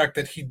change the fact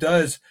that he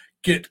does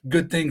get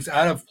good things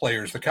out of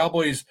players. The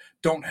Cowboys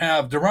don't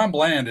have Deron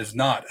Bland is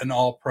not an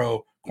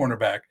All-Pro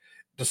cornerback,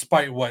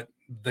 despite what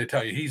they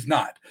tell you. He's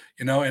not,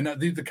 and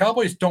the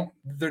Cowboys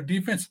their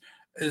defense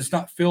is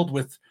not filled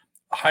with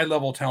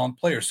high-level talent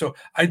players. So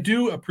I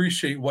do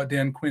appreciate what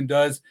Dan Quinn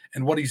does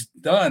and what he's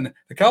done.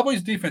 The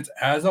Cowboys defense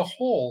as a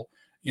whole,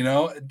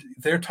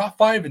 they're top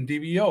 5 in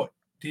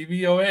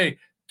DVOA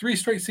 3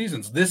 straight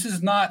seasons. This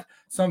is not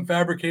some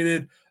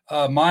fabricated,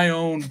 my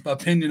own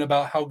opinion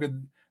about how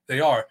good they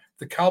are.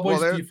 The Cowboys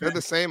defense, they're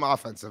the same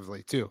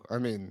offensively too. I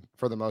mean,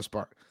 for the most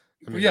part.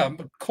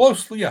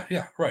 Closely.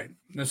 Yeah, right.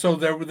 So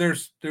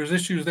there's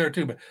issues there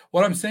too. But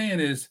what I'm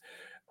saying is,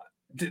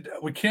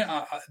 we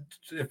can't.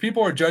 If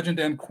people are judging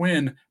Dan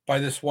Quinn by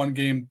this one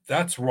game,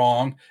 that's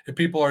wrong. If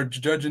people are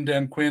judging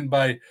Dan Quinn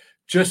by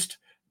just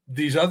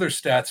these other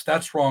stats,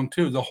 that's wrong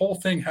too. The whole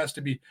thing has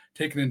to be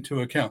taken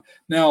into account.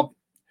 Now,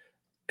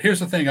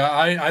 here's the thing: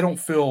 I don't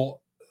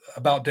feel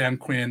about Dan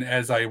Quinn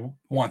as I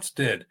once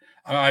did.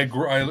 I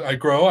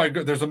grow.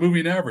 There's a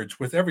moving average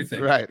with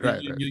everything. Right.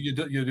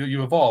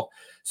 You evolve.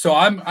 So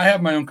I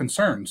have my own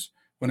concerns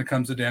when it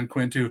comes to Dan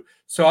Quinn too.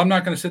 So I'm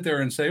not going to sit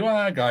there and say,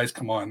 well, guys,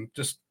 come on,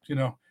 just,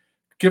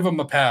 give him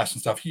a pass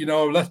and stuff.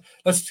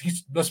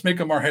 Let's make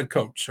him our head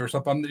coach or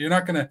something. You're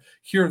not going to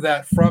hear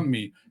that from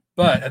me.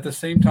 But at the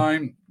same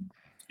time,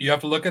 you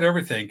have to look at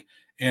everything.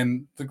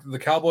 And the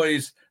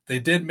Cowboys, they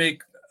did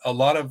make a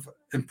lot of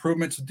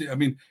improvements. I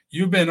mean,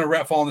 you've been a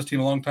rep following this team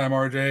a long time,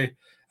 RJ.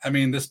 I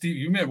mean,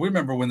 we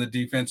remember when the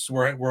defense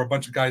were a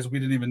bunch of guys we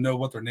didn't even know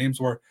what their names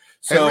were.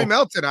 So, Henry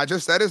Melton, I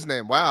just said his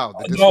name. Wow.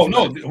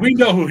 No, we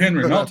know who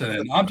Henry Melton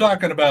is. I'm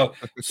talking about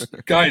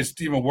guys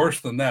even worse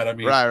than that. I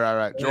mean,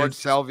 right. George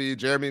Selvey,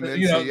 Jeremy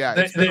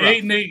Mincy. They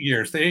 8 and 8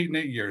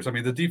 years. I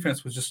mean, the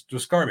defense was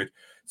just garbage.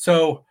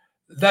 So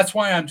that's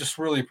why I'm just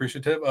really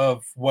appreciative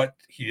of what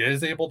he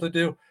is able to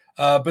do.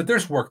 But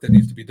there's work that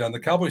needs to be done. The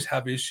Cowboys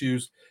have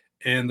issues,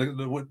 and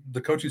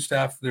the coaching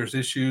staff, there's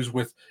issues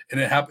with,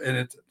 and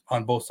it's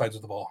on both sides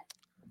of the ball.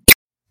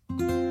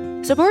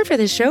 Support for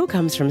this show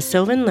comes from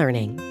Sylvan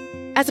Learning.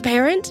 As a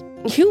parent,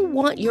 you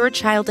want your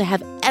child to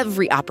have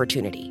every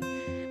opportunity,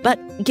 but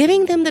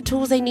giving them the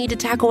tools they need to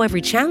tackle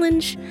every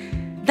challenge,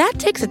 that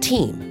takes a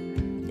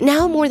team.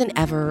 Now more than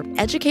ever,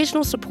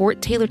 educational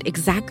support tailored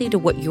exactly to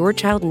what your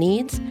child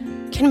needs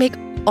can make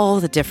all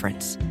the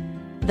difference.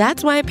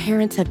 That's why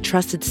parents have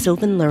trusted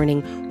Sylvan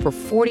Learning for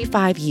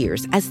 45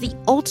 years as the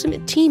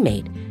ultimate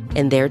teammate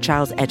in their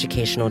child's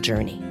educational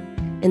journey,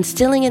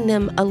 instilling in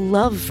them a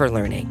love for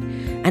learning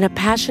and a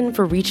passion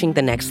for reaching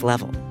the next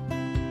level.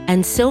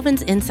 And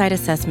Sylvan's Insight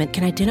Assessment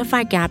can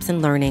identify gaps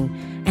in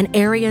learning and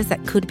areas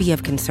that could be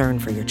of concern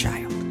for your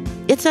child.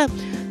 It's a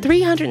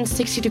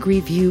 360-degree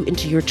view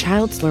into your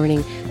child's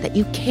learning that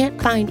you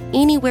can't find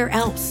anywhere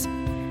else,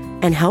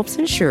 and helps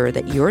ensure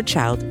that your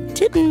child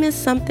didn't miss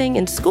something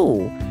in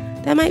school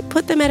that might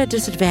put them at a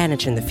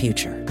disadvantage in the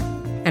future.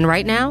 And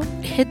right now,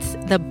 it's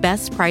the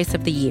best price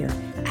of the year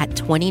at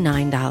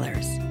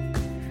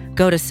 $29.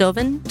 Go to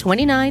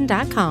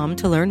sylvan29.com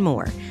to learn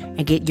more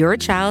and get your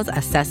child's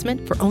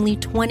assessment for only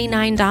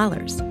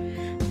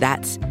 $29.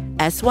 That's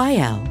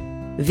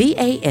SYLVAN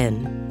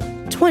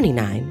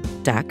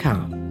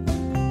 29.com.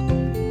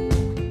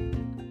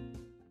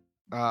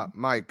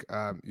 Mike,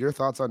 your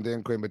thoughts on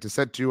Dan Quinn, but to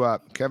set you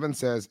up, Kevin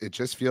says it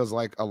just feels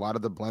like a lot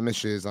of the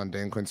blemishes on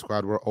Dan Quinn's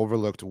squad were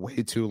overlooked way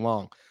too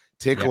long.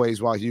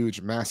 Takeaways, while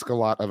huge, mask a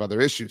lot of other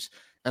issues.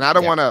 And I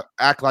don't want to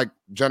act like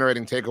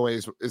generating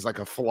takeaways is like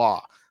a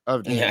flaw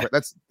of Dan Quinn.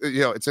 That's,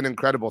 it's an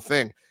incredible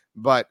thing.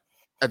 But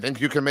I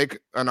think you can make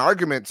an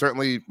argument,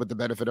 certainly with the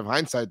benefit of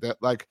hindsight, that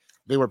like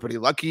they were pretty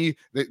lucky.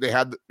 They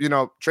had,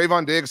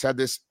 Trayvon Diggs had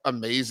this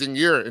amazing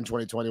year in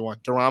 2021.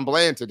 Deron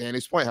Bland, to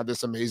Danny's point, had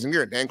this amazing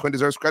year. Dan Quinn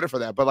deserves credit for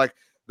that. But like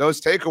those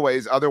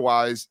takeaways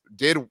otherwise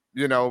did,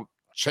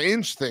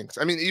 change things.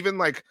 I mean, even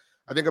like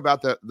I think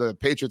about the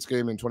Patriots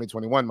game in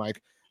 2021,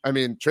 Mike. I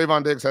mean,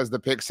 Trayvon Diggs has the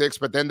pick six,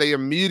 but then they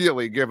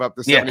immediately give up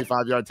the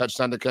 75-yard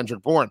touchdown to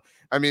Kendrick Bourne.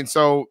 I mean,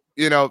 so,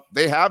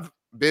 they have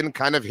been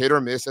kind of hit or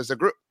miss as a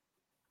group.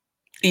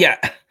 Yeah.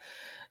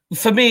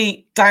 For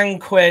me, Dan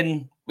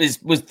Quinn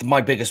was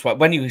my biggest one.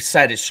 When you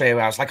said it straight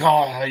away, I was like,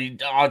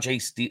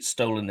 RJ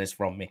stolen this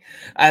from me.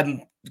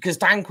 Because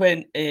Dan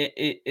Quinn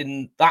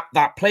in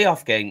that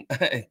playoff game,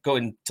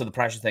 going to the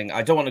pressure thing,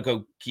 I don't want to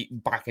go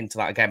back into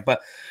that again,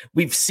 but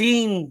we've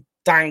seen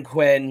Dan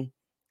Quinn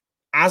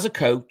as a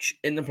coach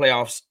in the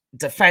playoffs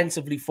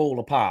defensively fall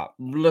apart.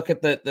 Look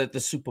at the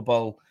Super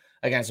Bowl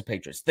against the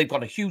Patriots. They've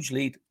got a huge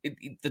lead.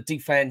 The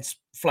defense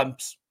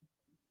flumps.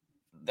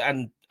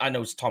 And I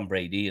know it's Tom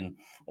Brady and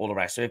all the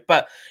rest of it,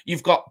 but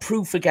you've got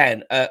proof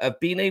again of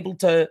being able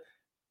to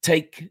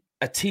take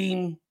a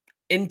team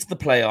into the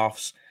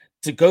playoffs,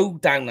 to go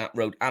down that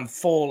road and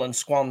fall and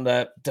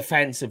squander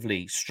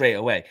defensively straight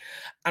away.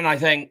 And I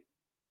think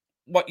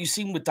what you've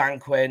seen with Dan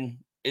Quinn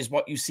is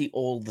what you see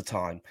all the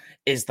time,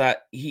 is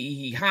that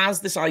he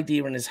has this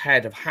idea in his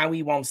head of how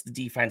he wants the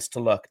defense to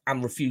look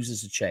and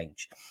refuses to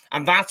change.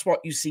 And that's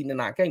what you've seen in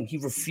that game. He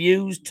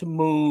refused to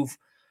move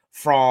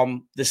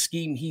from the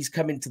scheme he's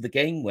come into the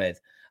game with.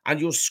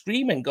 And you're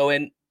screaming,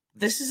 going,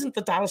 this isn't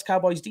the Dallas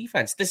Cowboys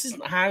defense. This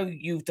isn't how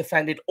you've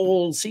defended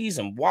all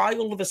season. Why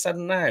all of a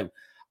sudden now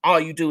are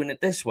you doing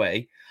it this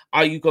way?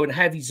 Are you going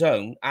heavy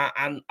zone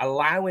and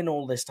allowing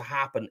all this to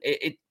happen?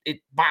 It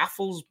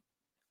baffles,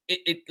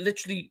 it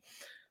literally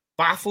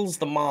baffles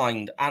the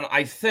mind. And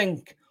I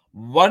think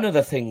one of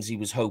the things he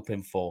was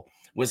hoping for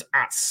was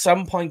at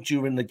some point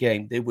during the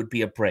game, there would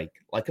be a break,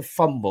 like a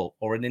fumble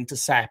or an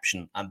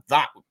interception. And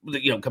that,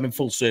 coming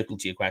full circle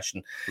to your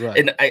question. Right.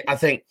 And I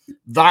think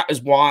that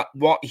is what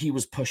he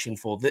was pushing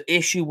for. The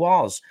issue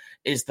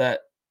is that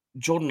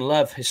Jordan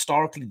Love,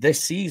 historically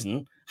this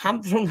season,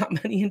 hadn't thrown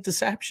that many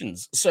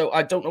interceptions. So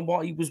I don't know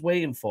what he was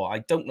waiting for. I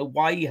don't know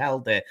why he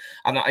held there.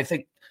 And I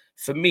think,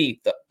 for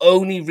me, the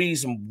only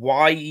reason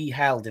why he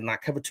held in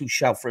that cover two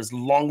shell for as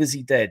long as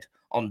he did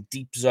on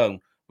deep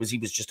zone was he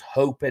was just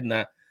hoping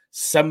that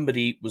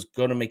somebody was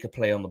going to make a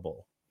play on the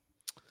ball.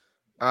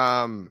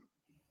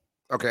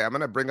 Okay, I'm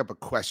going to bring up a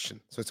question.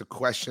 So it's a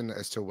question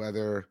as to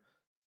whether,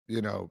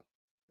 y'all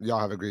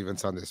have a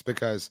grievance on this,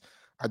 because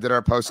I did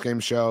our post-game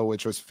show,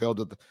 which was filled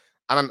with,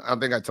 I don't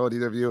think I told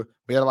either of you,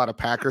 we had a lot of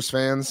Packers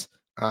fans.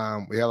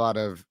 We had a lot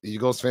of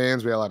Eagles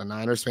fans. We had a lot of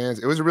Niners fans.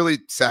 It was a really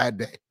sad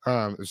day.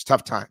 It was a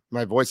tough time.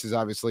 My voice is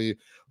obviously a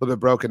little bit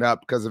broken up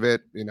because of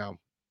it.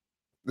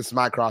 This is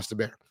my cross to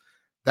bear.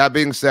 That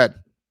being said,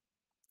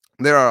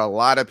 there are a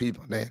lot of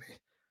people, Danny,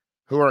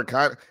 who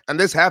are and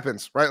this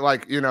happens, right?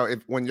 Like,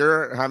 when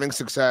you're having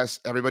success,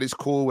 everybody's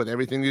cool with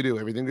everything you do.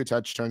 Everything you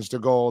touch turns to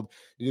gold.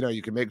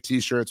 You can make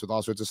t-shirts with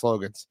all sorts of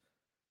slogans.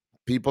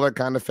 People are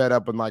kind of fed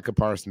up with Micah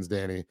Parsons,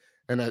 Danny.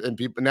 And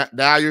people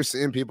now you're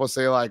seeing people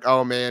say like,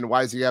 oh man,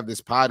 why does he have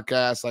this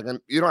podcast? Like, and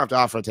you don't have to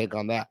offer a take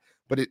on that.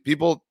 But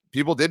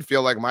people did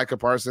feel like Micah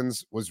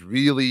Parsons was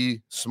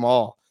really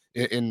small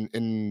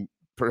in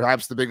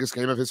perhaps the biggest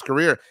game of his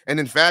career. And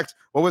in fact,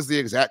 what was the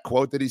exact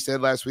quote that he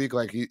said last week?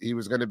 Like he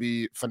was going to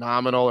be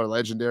phenomenal or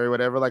legendary,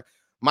 whatever. Like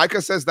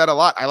Micah says that a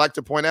lot. I like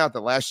to point out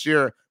that last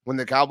year when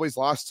the Cowboys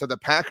lost to the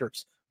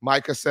Packers,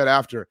 Micah said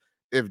after,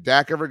 if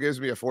Dak ever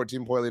gives me a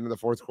 14-point lead in the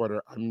fourth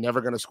quarter, I'm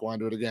never going to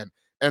squander it again.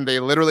 And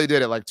they literally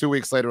did it like 2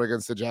 weeks later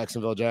against the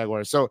Jacksonville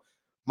Jaguars. So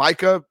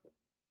Micah,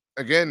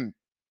 again,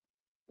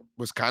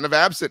 was kind of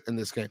absent in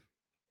this game.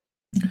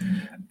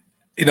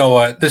 You know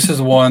what? This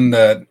is one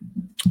that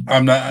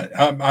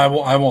I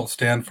won't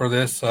stand for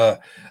this.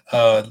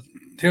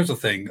 Here's the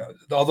thing: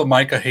 all the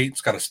Micah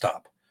hate's got to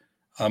stop.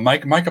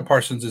 Micah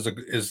Parsons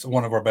is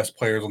one of our best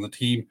players on the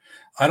team.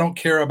 I don't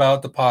care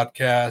about the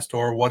podcast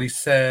or what he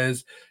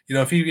says. You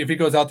know, if he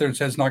goes out there and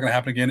says it's not going to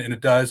happen again, and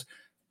it does,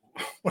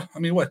 I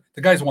mean, what?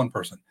 The guy's one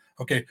person.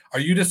 Okay, are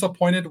you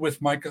disappointed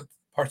with Micah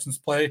Parsons'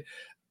 play?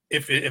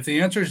 If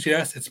the answer is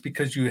yes, it's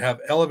because you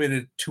have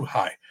elevated it too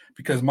high.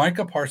 Because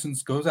Micah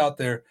Parsons goes out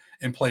there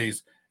and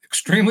plays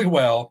extremely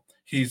well.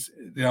 He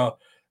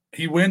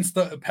wins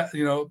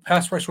the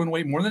pass rush win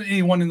weight more than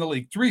anyone in the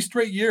league. 3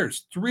 straight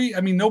years.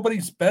 I mean,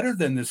 nobody's better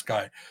than this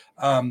guy.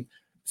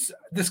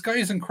 This guy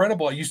is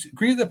incredible. I used to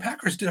agree the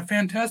Packers did a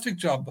fantastic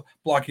job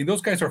blocking.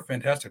 Those guys are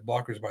fantastic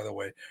blockers, by the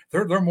way.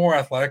 They're more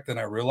athletic than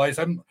I realized.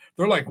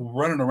 They're like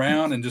running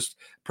around and just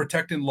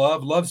protecting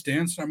Love's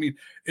dancing. I mean,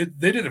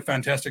 they did a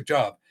fantastic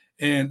job.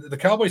 And the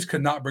Cowboys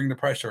could not bring the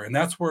pressure. And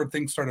that's where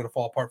things started to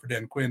fall apart for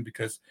Dan Quinn,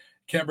 because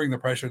you can't bring the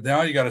pressure.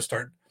 Now you got to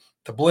start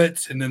to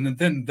blitz, and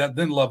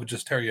then Love would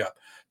just tear you up.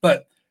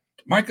 But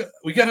Micah,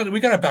 we got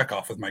to back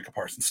off with Micah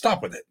Parsons.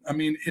 Stop with it. I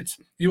mean, if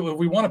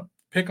we want to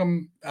pick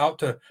him out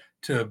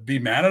to be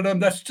mad at him,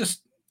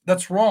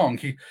 that's wrong.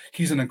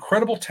 He's an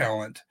incredible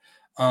talent.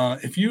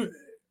 If you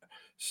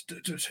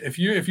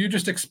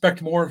just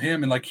expect more of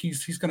him and like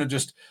he's going to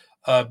just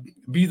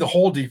be the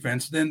whole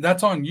defense, then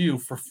that's on you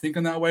for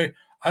thinking that way.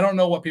 I don't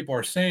know what people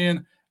are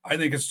saying. I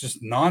think it's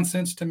just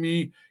nonsense to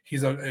me.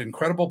 He's an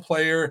incredible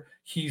player.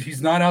 He's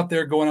not out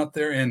there going out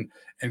there and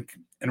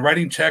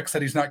writing checks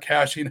that he's not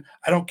cashing.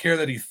 I don't care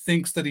that he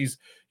thinks that he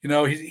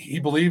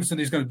believes that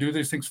he's going to do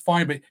these things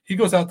fine, but he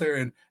goes out there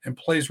and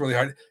plays really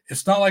hard.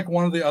 It's not like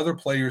one of the other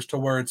players to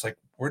where it's like,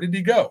 where did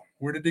he go?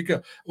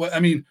 Well,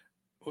 I mean,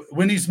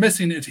 when he's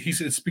missing,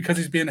 it's because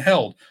he's being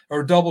held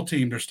or double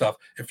teamed or stuff.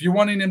 If you're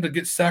wanting him to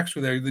get sacks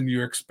with there, then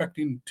you're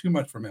expecting too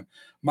much from him.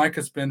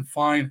 Micah's been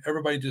fine.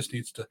 Everybody just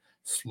needs to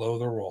slow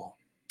the roll.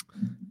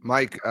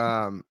 Mike,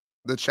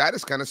 the chat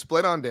is kind of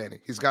split on Danny.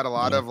 He's got a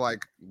lot of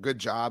like, good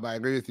job. I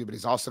agree with you, but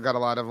he's also got a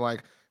lot of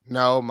like,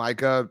 no,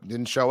 Micah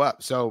didn't show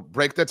up. So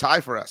break the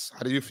tie for us. How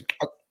do you feel?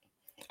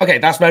 Okay,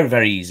 that's very,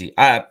 very easy.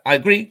 I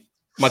agree.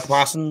 Micah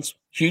Parsons,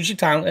 hugely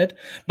talented,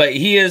 but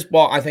here's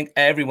what I think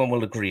everyone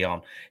will agree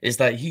on, is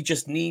that he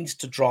just needs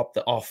to drop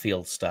the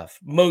off-field stuff,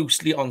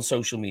 mostly on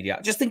social media.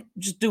 Just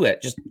do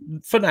it. Just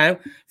for now,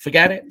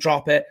 forget it,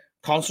 drop it,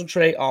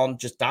 concentrate on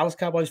just Dallas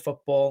Cowboys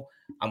football,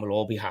 and we'll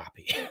all be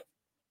happy.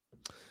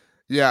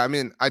 Yeah, I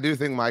mean, I do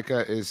think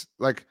Micah is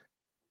like,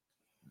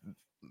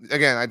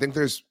 again, I think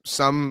there's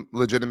some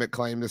legitimate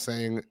claim to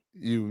saying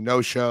you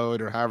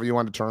no-showed or however you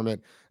want to term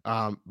it.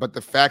 But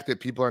the fact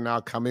that people are now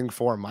coming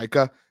for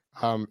Micah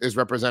is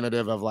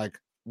representative of like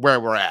where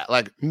we're at.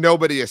 Like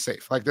nobody is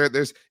safe. Like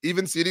there's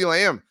even CeeDee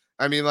Lamb.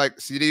 I mean, like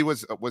CeeDee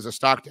was a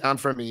stock down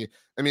for me.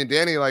 I mean,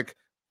 Danny, like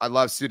I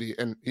love CeeDee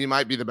and he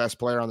might be the best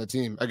player on the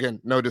team.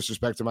 Again, no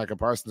disrespect to Micah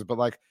Parsons, but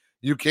like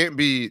you can't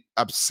be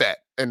upset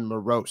and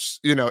morose,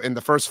 in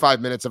the first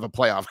 5 minutes of a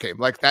playoff game.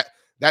 Like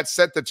that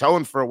set the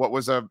tone for what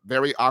was a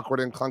very awkward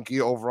and clunky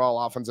overall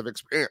offensive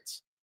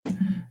experience.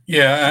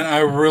 Yeah, and I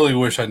really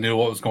wish I knew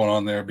what was going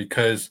on there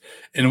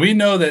and we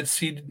know that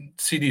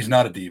CeeDee's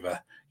not a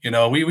diva.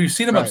 We've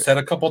seen him upset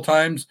a couple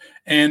times,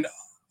 and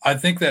I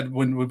think that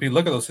when we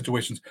look at those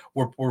situations,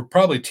 we're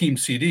probably team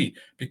CeeDee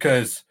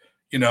because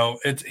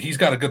he's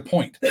got a good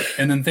point,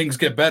 and then things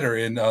get better,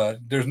 and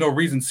there's no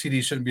reason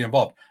CeeDee shouldn't be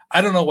involved.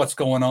 I don't know what's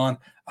going on.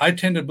 I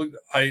tend to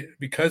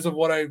because of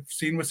what I've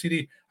seen with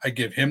CeeDee, I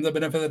give him the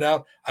benefit of the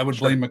doubt. I would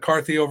blame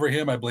McCarthy over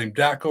him. I blame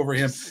Dak over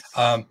him.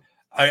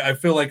 I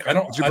feel like I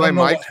don't. Did you blame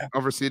Mike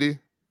over CeeDee?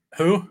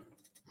 Who?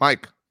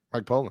 Mike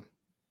Poland.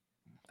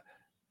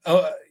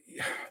 Oh,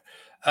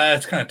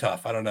 it's kind of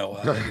tough. I don't know.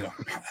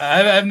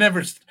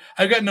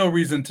 I've got no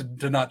reason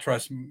to not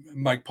trust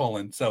Mike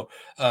Poland. So,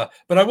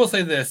 but I will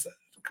say this,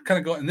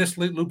 and this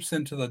loops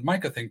into the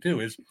Micah thing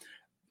too, is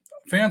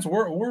fans,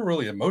 we're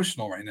really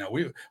emotional right now.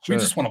 We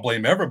just want to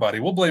blame everybody.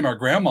 We'll blame our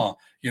grandma,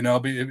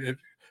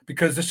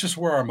 because it's just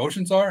where our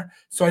emotions are.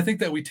 So I think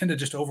that we tend to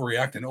just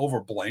overreact and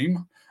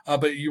overblame.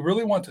 But you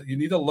really you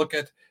need to look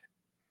at,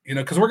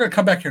 because we're going to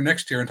come back here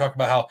next year and talk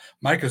about how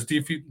Micah's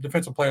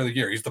defensive player of the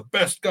year. He's the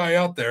best guy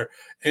out there.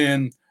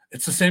 And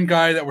it's the same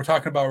guy that we're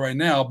talking about right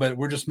now, but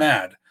we're just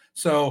mad.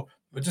 So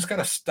we just got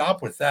to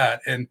stop with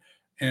that. And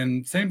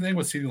same thing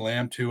with CeeDee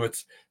Lamb too.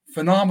 It's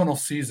phenomenal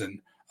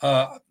season.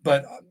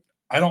 But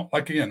I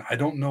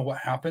don't know what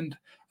happened.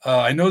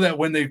 I know that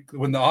when the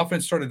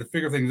offense started to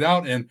figure things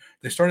out and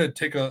they started to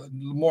take a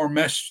more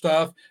mesh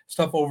stuff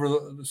over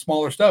the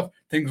smaller stuff,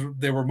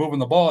 they were moving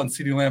the ball, and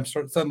CeeDee Lamb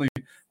suddenly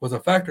was a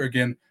factor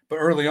again. But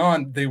early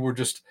on, they were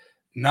just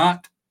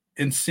not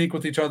in sync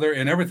with each other,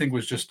 and everything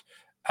was just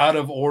out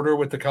of order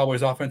with the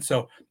Cowboys offense.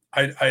 So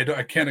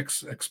I can't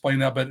explain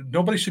that, but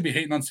nobody should be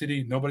hating on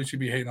CeeDee. Nobody should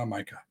be hating on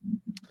Micah.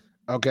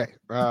 Okay,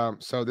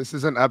 so this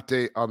is an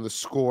update on the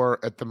score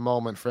at the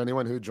moment for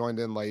anyone who joined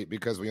in late,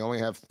 because we only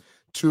have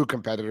 2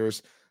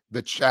 competitors.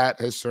 The chat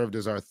has served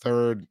as our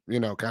third,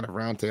 kind of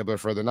roundtabler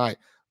for the night.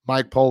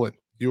 Mike Poland,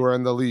 you are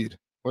in the lead,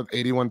 with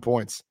 81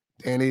 points.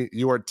 Danny,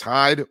 you are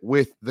tied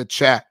with the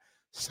chat,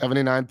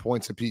 79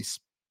 points apiece.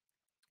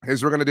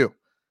 Here's what we're going to do.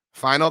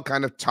 Final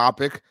kind of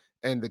topic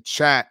in the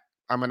chat.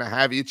 I'm going to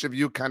have each of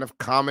you kind of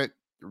comment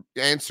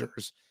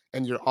answers,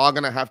 and you're all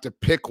going to have to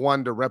pick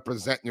one to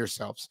represent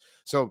yourselves.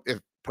 So if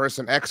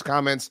person X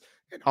comments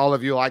and all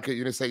of you like it,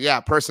 you just say, yeah,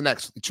 person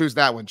X, choose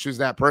that one, choose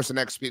that. Person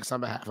X speaks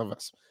on behalf of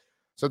us.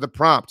 So the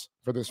prompt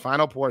for this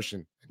final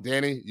portion,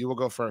 Danny, you will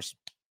go first.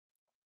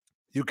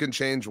 You can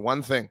change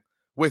one thing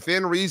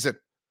within reason.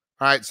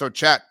 All right, so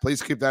chat,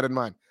 please keep that in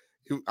mind.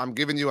 I'm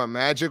giving you a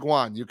magic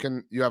wand.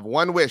 You have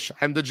one wish.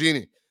 I'm the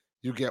genie.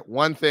 You get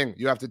one thing.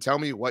 You have to tell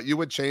me what you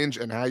would change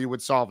and how you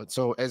would solve it.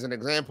 So as an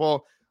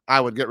example, I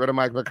would get rid of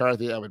Mike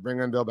McCarthy. I would bring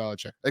in Bill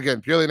Belichick.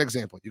 Again, purely an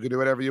example. You can do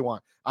whatever you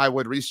want. I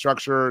would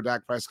restructure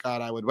Dak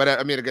Prescott. I would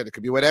whatever. I mean, again, it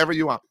could be whatever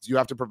you want. You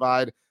have to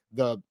provide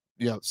the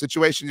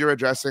situation you're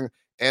addressing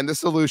and the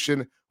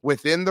solution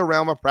within the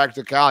realm of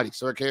practicality.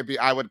 So it can't be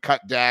I would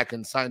cut Dak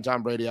and sign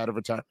Tom Brady out of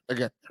retirement.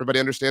 Again, everybody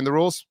understand the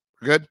rules?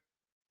 Good?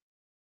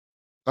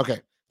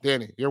 Okay.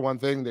 Danny, you're one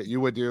thing that you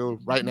would do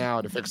right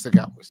now to fix the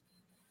Cowboys.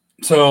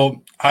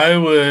 So I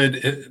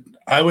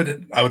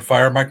would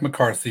fire Mike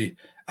McCarthy.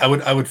 I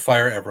would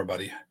fire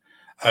everybody.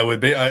 I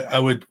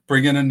would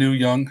bring in a new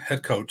young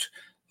head coach.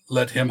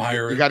 Let him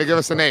hire. You got to give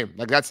us a name.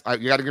 Like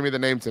you got to give me the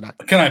name tonight.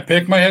 Can I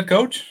pick my head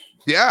coach?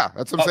 Yeah,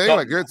 that's what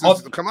I'm saying.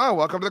 Come on,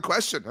 welcome to the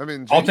question. I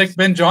mean, I'll take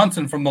Ben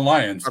Johnson from the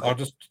Lions. Okay. I'll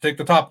just take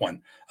the top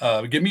one.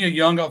 Give me a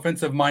young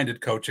offensive-minded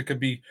coach. It could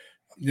be,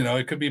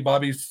 it could be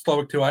Bobby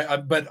Slowick too.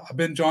 But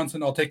Ben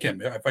Johnson, I'll take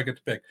him if I get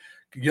to pick.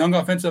 Young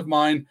offensive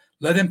mind.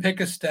 Let him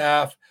pick a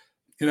staff.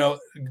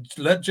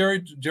 Let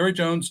Jerry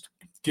Jones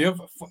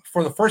give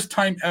for the first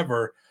time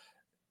ever.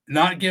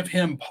 Not give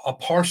him a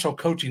partial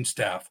coaching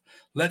staff.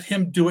 Let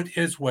him do it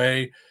his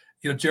way.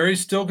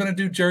 Jerry's still going to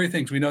do Jerry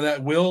things. We know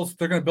that.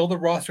 They're going to build a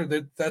roster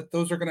that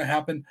those are going to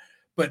happen.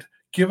 But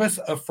give us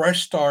a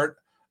fresh start,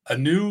 a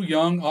new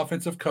young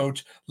offensive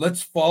coach.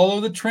 Let's follow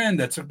the trend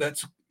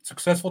that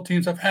successful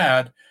teams have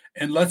had,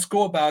 and let's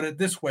go about it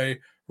this way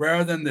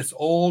rather than this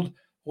old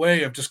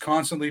way of just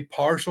constantly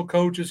partial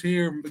coaches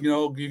here.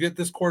 You get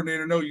this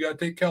coordinator. No, you got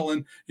to take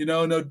Kellen.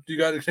 No, you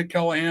got to take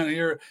Callahan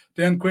here.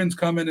 Dan Quinn's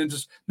coming and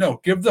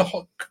give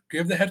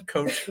the head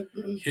coach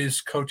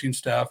his coaching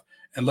staff,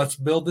 and let's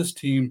build this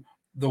team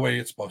the way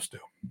it's supposed to.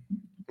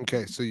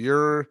 Okay, so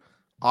your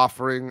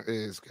offering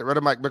is get rid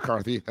of Mike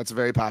McCarthy. That's a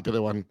very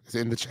popular one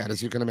in the chat,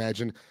 as you can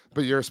imagine.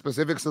 But your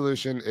specific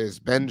solution is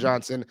Ben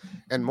Johnson,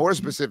 and more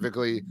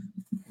specifically,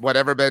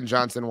 whatever Ben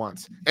Johnson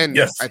wants. And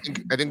yes, I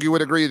think you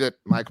would agree that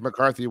Mike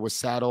McCarthy was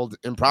saddled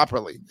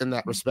improperly in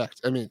that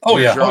respect. I mean,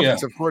 your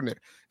offensive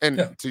coordinator.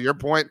 And to your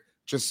point,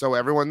 just so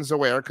everyone's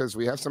aware, because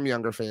we have some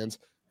younger fans,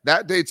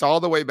 that dates all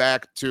the way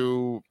back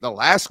to the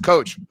last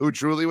coach who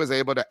truly was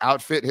able to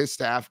outfit his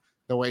staff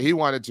the way he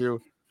wanted to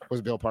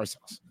was Bill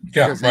Parcells.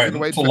 Yeah, right.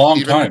 It's a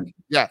long time.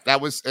 Yeah,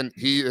 that was, and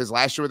his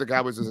last year with the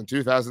Cowboys was in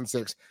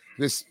 2006.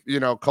 This,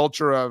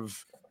 culture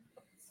of,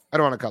 I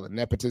don't want to call it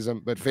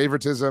nepotism, but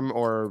favoritism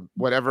or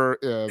whatever.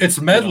 It's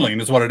meddling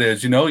is what it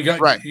is.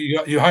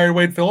 You hire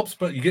Wade Phillips,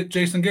 but you get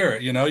Jason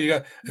Garrett.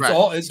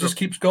 Just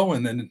keeps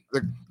going. And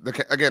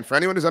again, for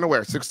anyone who's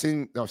unaware,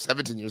 17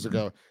 years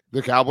ago,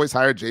 the Cowboys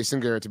hired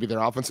Jason Garrett to be their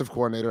offensive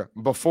coordinator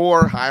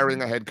before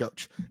hiring a head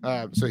coach.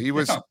 So he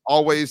was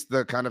always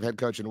the kind of head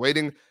coach in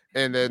waiting.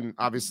 And then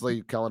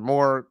obviously Kellen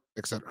Moore,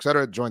 et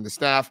cetera, joined the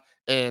staff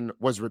and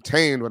was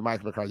retained when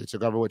Mike McCarthy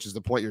took over, which is the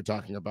point you're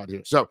talking about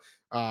here. So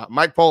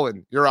Mike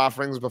Poland, your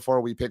offerings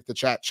before we pick the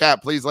chat.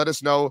 Chat, please let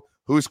us know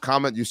whose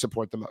comment you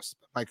support the most.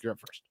 Mike, you're up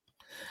first.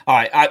 All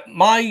right.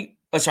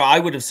 I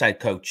would have said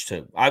coach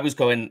too. I was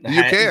going.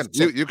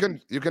 You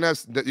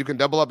can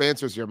double up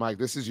answers here, Mike.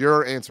 This is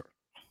your answer.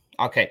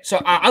 Okay,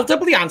 so I'll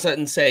double the answer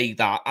and say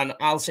that, and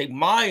I'll say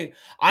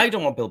I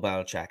don't want Bill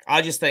Belichick.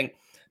 I just think,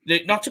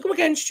 not to go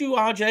against you,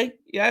 RJ.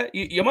 Yeah,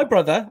 you're my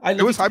brother. I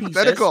love it was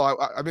hypothetical.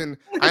 I mean,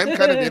 I am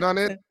kind of in on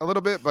it a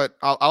little bit, but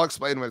I'll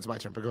explain when it's my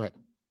turn. But go ahead.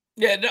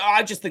 Yeah, no,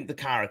 I just think the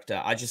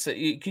character.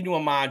 Can you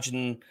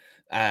imagine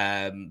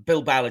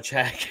Bill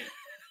Belichick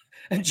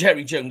and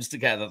Jerry Jones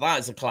together? That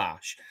is a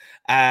clash.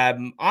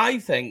 I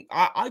think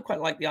I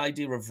quite like the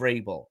idea of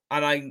Vrabel,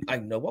 and I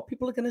know what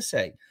people are going to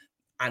say,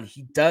 and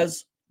he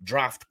does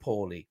draft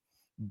poorly,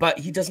 but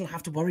he doesn't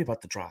have to worry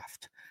about the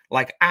draft.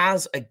 Like,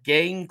 as a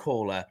game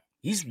caller,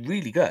 he's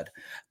really good,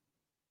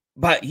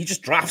 but he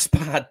just drafts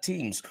bad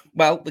teams.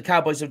 Well, the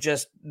Cowboys have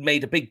just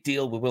made a big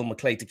deal with Will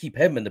McClay to keep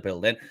him in the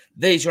building.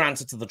 There's your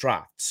answer to the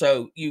draft.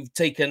 So you're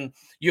going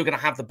to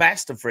have the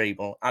best of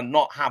Vrabel and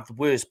not have the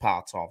worst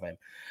parts of him.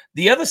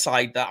 The other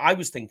side that I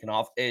was thinking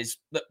of is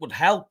that would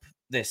help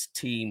this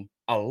team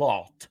a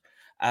lot.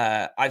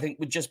 I think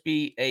would just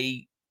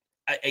be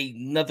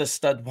another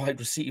stud wide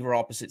receiver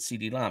opposite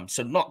CeeDee Lamb.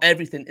 So not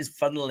everything is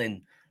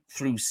funneling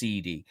through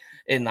CeeDee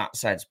in that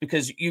sense,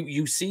 because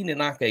you've seen in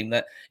that game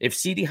that if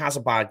CeeDee has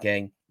a bad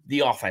game, the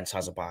offense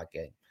has a bad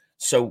game.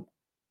 So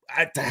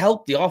to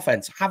help the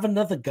offense, have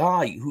another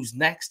guy who's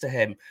next to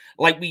him.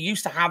 Like we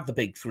used to have the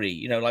big three,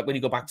 you know, like when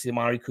you go back to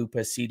Amari Cooper,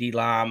 CeeDee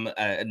Lamb,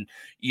 and,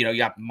 you know,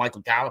 you have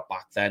Michael Gallup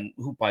back then,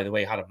 who, by the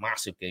way, had a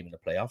massive game in the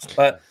playoffs.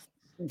 But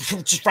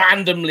just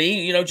randomly,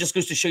 you know, just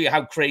goes to show you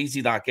how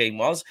crazy that game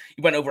was.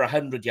 He went over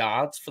 100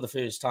 yards for the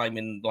first time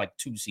in like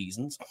 2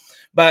 seasons.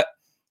 But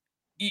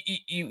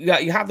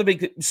you have the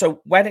big.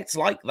 So when it's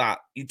like that,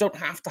 you don't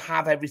have to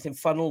have everything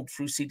funneled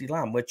through CeeDee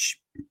Lamb, which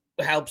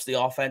helps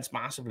the offense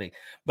massively.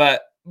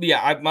 But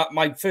yeah,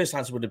 my first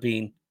answer would have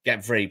been get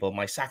Vrabel.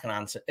 My second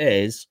answer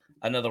is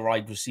another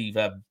wide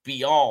receiver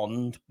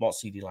beyond what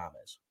CeeDee Lamb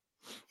is.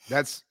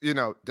 That's, you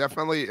know,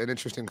 definitely an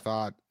interesting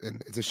thought.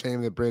 And it's a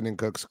shame that Brandon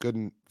Cooks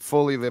couldn't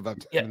fully live up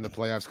to it in the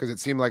playoffs, because it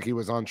seemed like he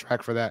was on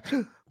track for that.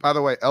 By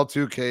the way,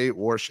 L2K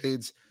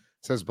Warshades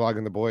says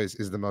blogging the boys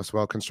is the most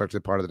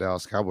well-constructed part of the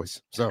Dallas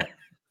Cowboys. So,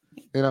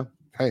 you know,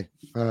 hey,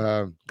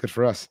 good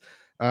for us.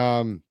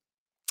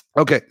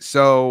 Okay,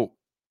 so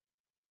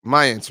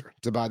my answer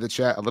to buy the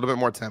chat a little bit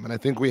more time, and I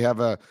think we have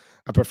a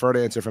preferred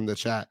answer from the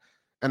chat.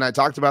 And I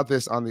talked about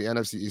this on the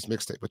NFC East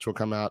mixtape, which will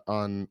come out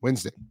on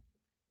Wednesday.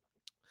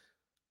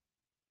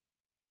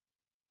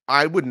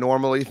 I would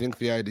normally think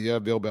the idea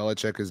of Bill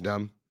Belichick is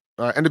dumb.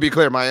 And to be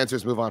clear, my answer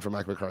is move on from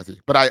Mike McCarthy.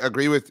 But I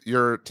agree with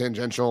your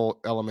tangential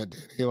element,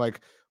 Danny. Like,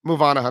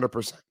 move on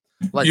 100%.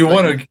 Like, you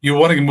want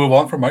to move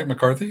on from Mike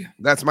McCarthy?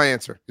 That's my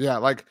answer. Yeah,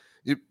 like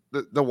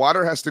the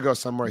water has to go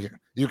somewhere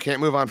here. You can't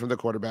move on from the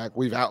quarterback.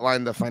 We've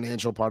outlined the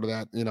financial part of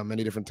that, you know,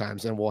 many different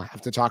times, and we'll have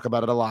to talk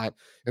about it a lot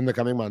in the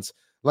coming months.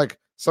 Like,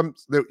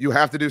 you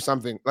have to do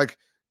something. Like,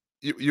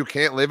 you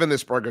can't live in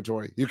this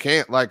purgatory. You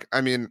can't. Like,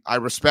 I mean, I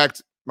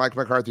respect Mike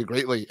McCarthy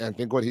greatly and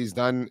think what he's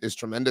done is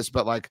tremendous,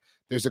 but like,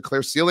 there's a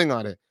clear ceiling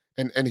on it.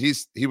 And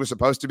he was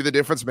supposed to be the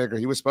difference maker.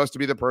 He was supposed to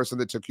be the person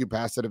that took you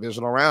past the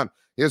divisional round.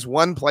 He has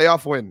one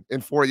playoff win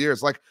in 4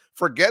 years. Like,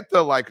 forget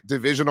the like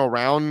divisional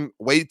round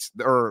weight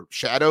or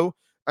shadow.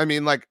 I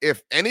mean, like,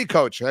 if any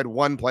coach had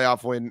one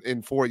playoff win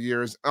in 4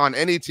 years on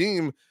any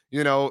team,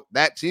 you know,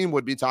 that team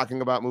would be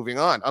talking about moving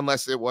on,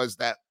 unless it was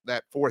that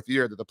fourth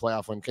year that the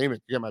playoff win came in.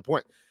 You get my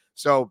point?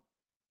 So,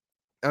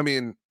 I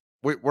mean,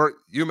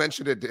 you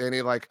mentioned it,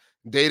 Danny, like,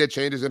 data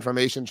changes,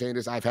 information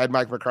changes. I've had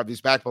Mike McCarthy's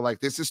back, but like,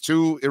 this is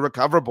too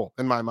irrecoverable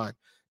in my mind.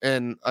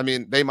 And I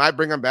mean, they might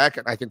bring him back,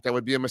 and I think that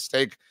would be a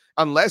mistake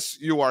unless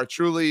you are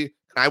truly, and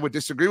I would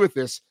disagree with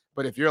this,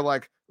 but if you're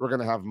like, we're going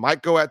to have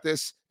Mike go at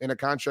this in a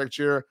contract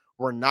year,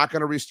 we're not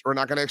going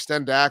to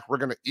extend Dak, we're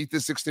going to eat the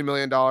 $60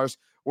 million,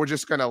 we're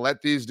just going to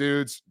let these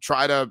dudes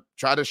try to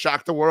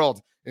shock the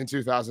world in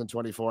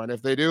 2024. And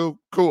if they do,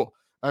 cool.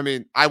 I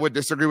mean, I would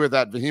disagree with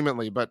that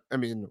vehemently, but I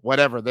mean,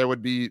 whatever, there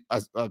would be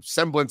a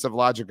semblance of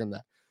logic in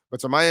that. But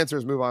so my answer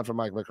is move on from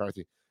Mike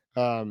McCarthy.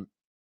 And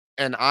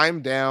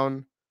I'm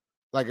down.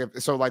 Like,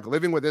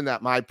 living within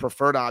that, my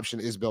preferred option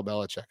is Bill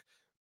Belichick.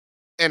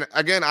 And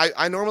again,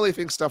 I normally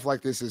think stuff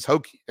like this is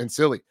hokey and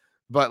silly,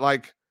 but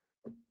like,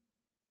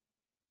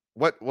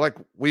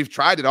 we've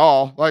tried it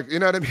all. Like, you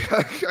know what I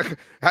mean?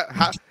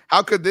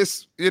 how could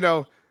this, you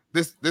know,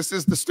 this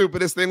is the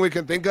stupidest thing we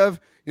can think of.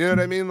 You know what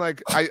I mean?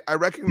 Like, I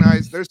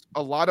recognize there's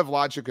a lot of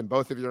logic in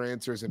both of your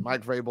answers, in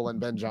Mike Vrabel and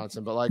Ben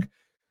Johnson, but like,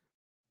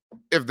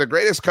 if the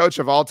greatest coach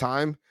of all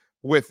time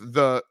with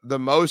the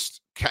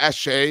most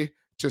cachet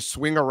to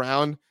swing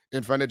around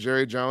in front of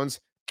Jerry Jones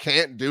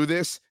can't do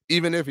this,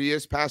 even if he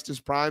is past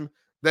his prime,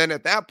 then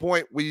at that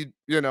point, we,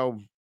 you know,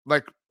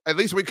 like, at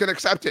least we can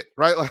accept it,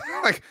 right?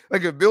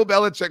 Like if Bill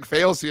Belichick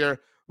fails here,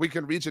 we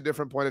can reach a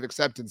different point of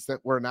acceptance that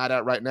we're not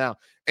at right now.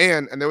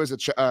 And there was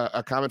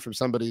a comment from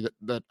somebody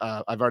that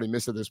I've already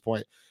missed at this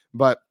point,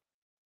 but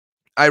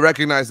I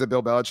recognize that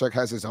Bill Belichick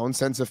has his own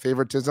sense of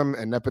favoritism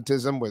and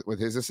nepotism with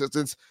his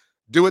assistants.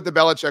 Do it the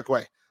Belichick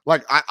way.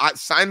 Like, I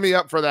sign me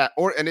up for that.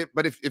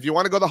 But if you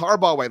want to go the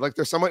Harbaugh way, like,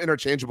 they're somewhat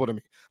interchangeable to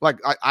me. Like,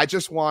 I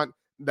just want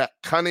that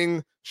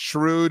cunning,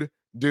 shrewd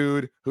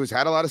dude who's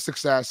had a lot of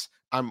success.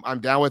 I'm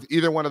down with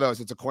either one of those.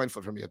 It's a coin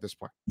flip for me at this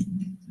point.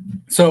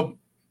 So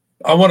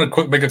I want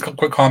to make a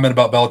quick comment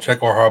about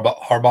Belichick or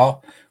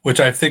Harbaugh, which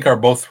I think are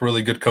both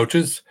really good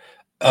coaches.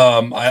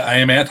 I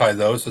am anti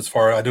those as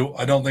far. I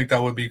don't think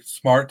that would be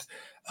smart.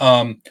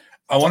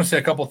 I want to say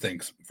a couple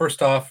things.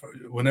 First off,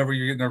 whenever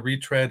you're getting a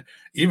retread,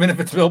 even if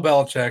it's Bill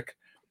Belichick,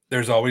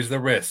 there's always the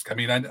risk. I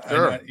mean,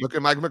 look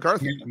at Mike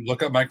McCarthy.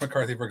 Look at Mike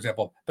McCarthy, for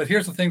example. But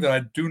here's the thing that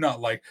I do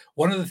not like.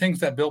 One of the things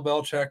that Bill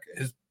Belichick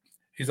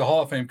he's a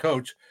Hall of Fame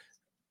coach,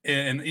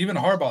 and even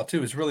Harbaugh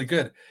too is really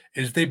good,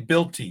 is they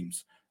build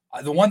teams.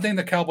 The one thing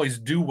the Cowboys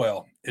do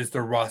well is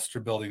their roster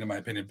building, in my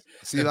opinion.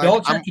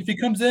 Belichick, if he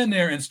comes in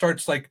there and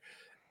starts like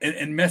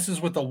and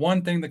messes with the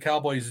one thing the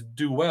Cowboys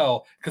do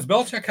well, because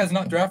Belichick has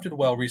not drafted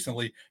well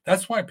recently.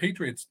 That's why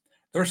Patriots,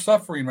 they're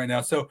suffering right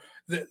now. So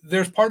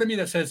there's part of me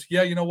that says,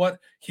 yeah, you know what?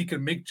 He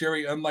can make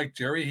Jerry unlike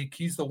Jerry.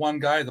 He's the one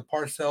guy, the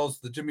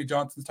Parcells, the Jimmy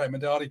Johnson's type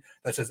mentality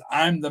that says,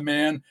 I'm the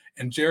man.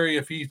 And Jerry,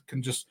 if he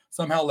can just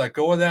somehow let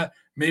go of that,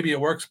 maybe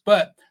it works.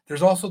 But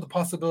there's also the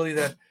possibility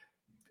that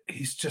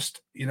he's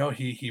just,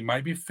 he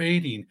might be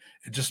fading.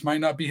 It just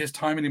might not be his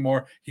time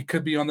anymore. He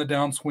could be on the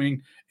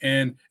downswing,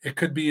 and it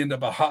could be into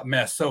a hot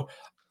mess. So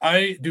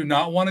I do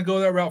not want to go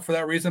that route for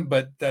that reason,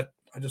 but that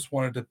I just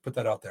wanted to put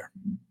that out there.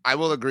 I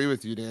will agree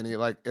with you, Danny.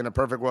 Like, in a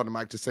perfect world, and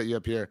Mike, to set you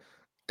up here,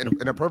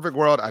 in a perfect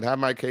world, I'd have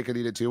my cake and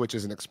eat it too, which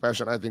is an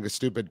expression I think is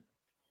stupid.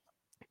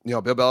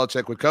 Bill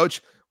Belichick would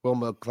coach, Will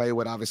McClay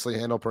would obviously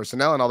handle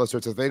personnel and all those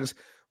sorts of things.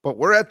 But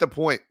we're at the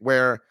point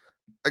where,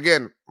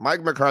 again,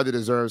 Mike McCarthy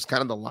deserves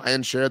kind of the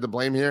lion's share of the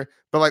blame here.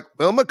 But like,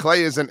 Will McClay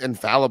isn't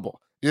infallible.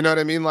 You know what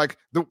I mean? Like,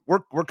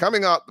 we're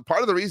coming out.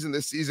 Part of the reason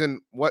this season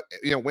went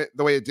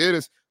the way it did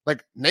is,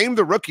 like, name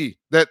the rookie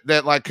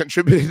that like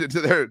contributed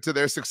to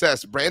their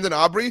success. Brandon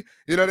Aubrey.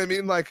 You know what I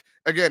mean? Like,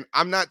 again,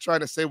 I'm not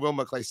trying to say Will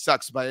McClay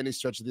sucks by any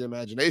stretch of the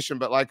imagination,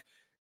 but like,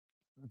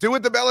 do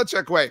it the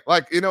Belichick way.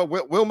 Like,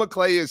 Will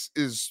McClay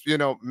is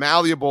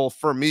malleable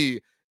for me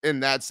in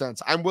that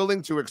sense. I'm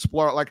willing to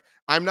explore. Like,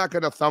 I'm not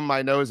going to thumb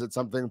my nose at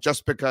something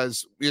just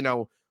because,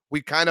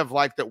 we kind of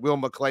like that Will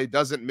McClay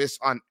doesn't miss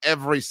on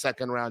every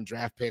second round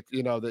draft pick,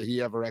 that he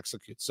ever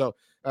executes. So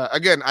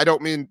again, I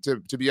don't mean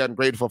to be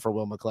ungrateful for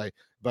Will McClay,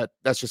 but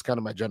that's just kind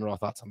of my general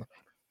thoughts on that.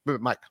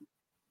 But Mike.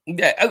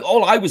 Yeah,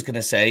 all I was going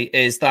to say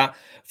is that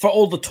for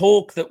all the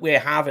talk that we're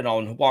having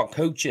on what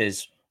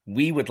coaches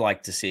we would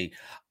like to see,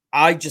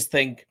 I just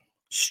think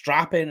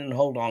strap in and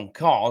hold on,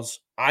 cause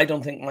I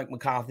don't think Mike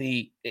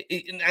McCarthy,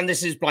 and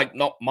this is like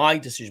not my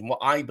decision, what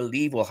I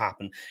believe will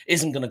happen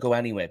isn't going to go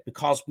anywhere,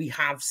 because we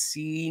have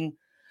seen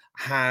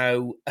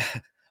how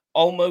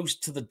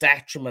almost to the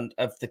detriment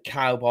of the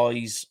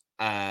Cowboys,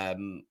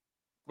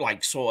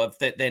 like sort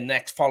of their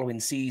next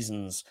following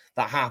seasons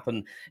that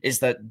happen, is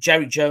that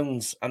Jerry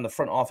Jones and the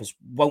front office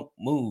won't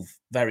move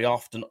very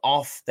often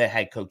off their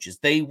head coaches.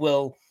 They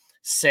will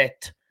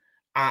sit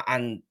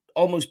and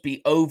almost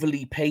be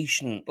overly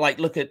patient. Like,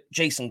 look at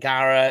Jason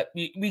Garrett.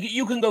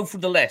 You can go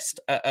through the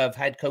list of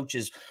head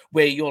coaches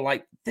where you're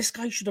like, this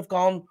guy should have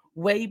gone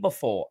way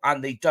before,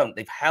 and they don't.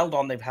 They've held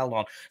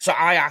on. So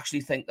I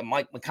actually think that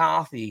Mike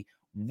McCarthy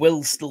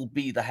will still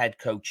be the head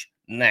coach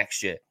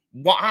next year.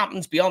 What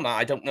happens beyond that,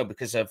 I don't know,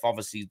 because of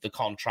obviously the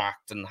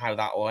contract and how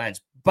that all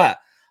ends. But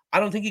I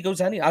don't think he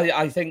goes any.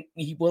 I think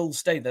he will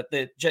stay.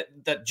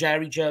 That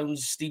Jerry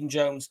Jones, Stephen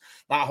Jones,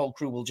 that whole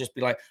crew will just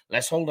be like,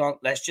 let's hold on,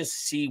 let's just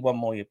see one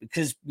more year,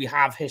 because we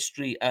have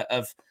history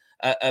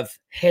of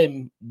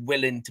him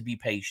willing to be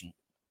patient.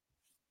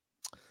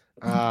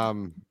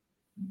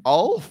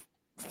 All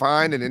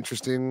fine and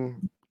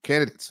interesting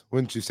candidates,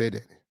 wouldn't you say,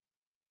 Danny?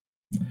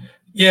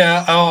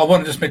 Yeah, I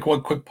want to just make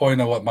one quick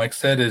point on what Mike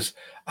said. Is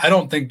I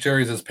don't think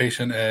Jerry's as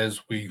patient as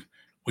we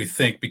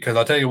think, because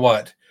I'll tell you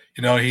what.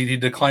 He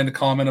declined to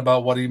comment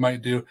about what he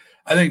might do.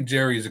 I think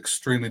Jerry is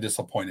extremely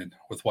disappointed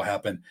with what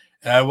happened.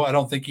 And I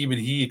don't think even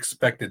he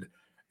expected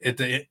it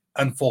to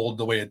unfold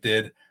the way it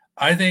did.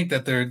 I think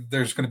that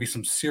there's going to be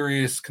some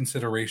serious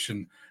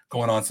consideration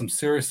going on, some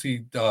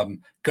seriously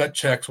gut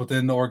checks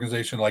within the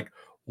organization, like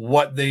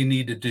what they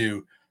need to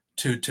do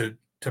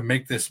to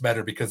make this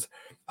better. Because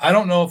I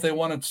don't know if they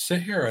want to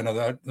sit here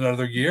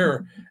another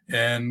year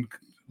and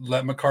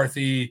let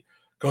McCarthy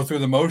go through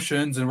the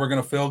motions and we're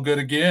going to feel good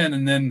again,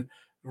 and then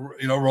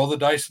roll the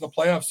dice in the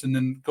playoffs and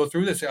then go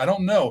through this. I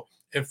don't know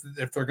if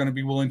they're going to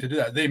be willing to do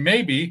that. They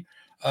may be,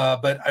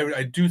 but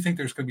I do think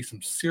there's going to be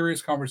some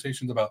serious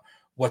conversations about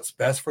what's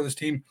best for this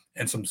team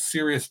and some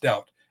serious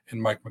doubt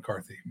in Mike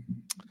McCarthy.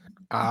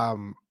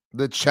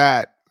 The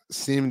chat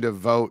seemed to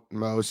vote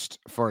most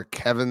for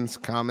Kevin's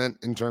comment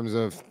in terms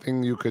of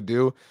thing you could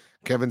do.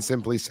 Kevin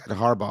simply said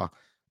Harbaugh,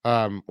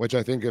 which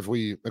I think if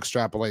we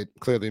extrapolate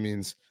clearly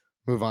means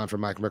move on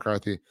from Mike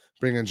McCarthy,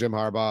 bring in Jim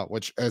Harbaugh,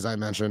 which, as I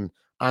mentioned,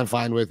 I'm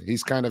fine with.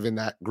 He's kind of in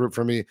that group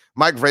for me.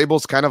 Mike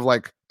Vrabel's kind of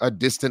like a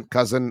distant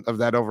cousin of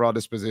that overall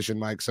disposition,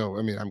 Mike. So,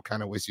 I mean, I'm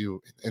kind of with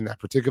you in that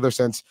particular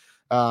sense.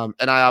 And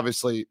I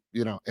obviously,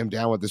 am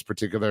down with this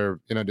particular,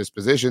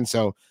 disposition.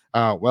 So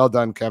well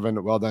done,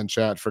 Kevin. Well done,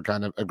 chat, for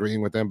kind of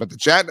agreeing with them. But the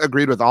chat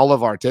agreed with all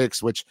of our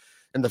takes,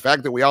 and the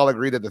fact that we all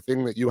agree that the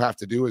thing that you have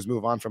to do is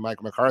move on from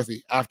Mike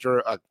McCarthy after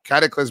a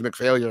cataclysmic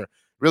failure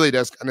really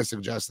does kind of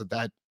suggest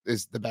that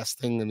is the best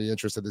thing in the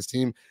interest of this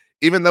team,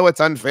 even though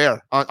it's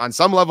unfair. On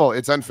some level,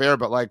 it's unfair,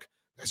 but like,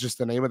 it's just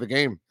the name of the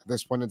game at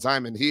this point in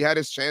time. And he had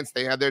his chance,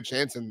 they had their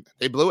chance, and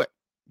they blew it.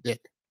 Yeah.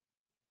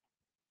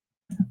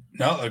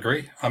 No,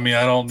 agree. I mean,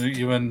 I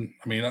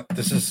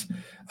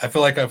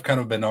feel like I've kind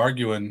of been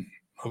arguing,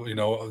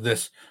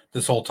 this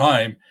whole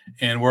time,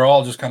 and we're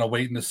all just kind of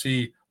waiting to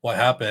see what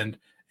happened.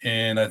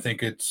 And I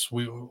think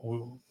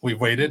we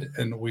waited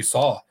and we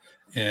saw,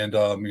 and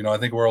I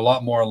think we're a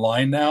lot more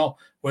aligned now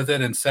with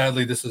it. And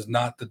sadly, this is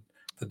not the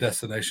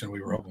destination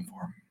we were hoping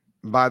for.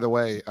 By the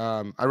way,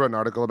 I wrote an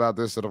article about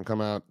this that'll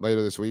come out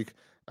later this week.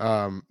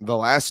 The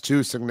last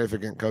two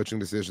significant coaching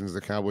decisions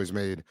the Cowboys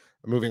made,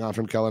 moving on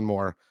from Kellen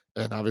Moore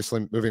and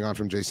obviously moving on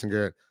from Jason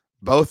Garrett,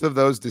 both of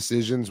those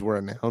decisions were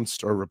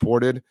announced or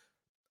reported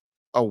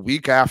a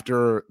week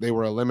after they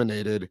were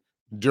eliminated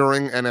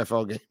during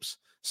NFL games.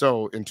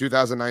 So in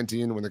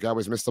 2019, when the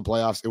Cowboys missed the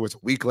playoffs, it was a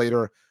week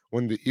later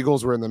when the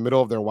Eagles were in the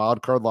middle of their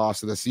wild card loss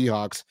to the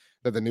Seahawks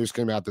that the news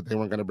came out that they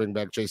weren't going to bring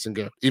back Jason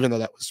Garrett, even though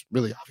that was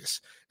really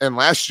obvious. And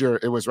last year,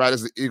 it was right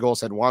as the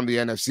Eagles had won the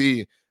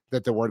NFC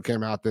that the word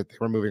came out that they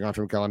were moving on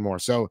from Kellen Moore.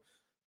 So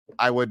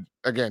I would,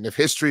 again, if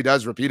history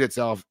does repeat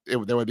itself,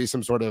 there would be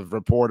some sort of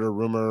report or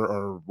rumor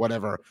or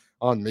whatever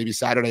on maybe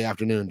Saturday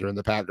afternoon during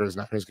the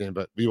Packers-Niners game,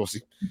 but we will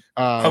see.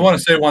 I want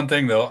to say one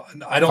thing, though.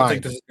 I don't Fine.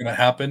 think this is going to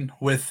happen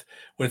with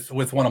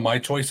one of my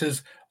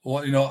choices.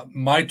 Well,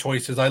 my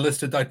choices, I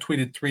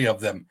tweeted 3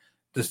 of them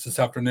this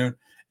afternoon,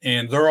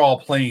 and they're all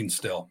playing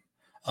still.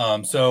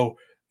 So,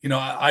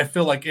 I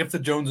feel like if the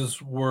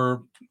Joneses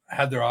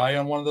had their eye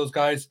on one of those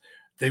guys,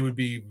 they would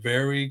be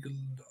very,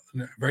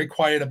 very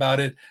quiet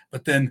about it.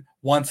 But then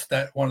once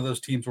that one of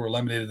those teams were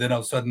eliminated, then all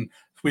of a sudden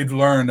we'd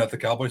learn that the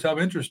Cowboys have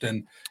interest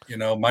in,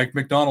 Mike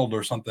McDonald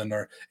or something,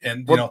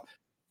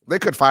 they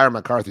could fire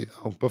McCarthy,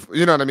 though.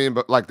 You know what I mean?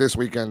 But like this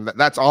weekend,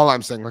 that's all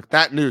I'm saying. Like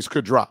that news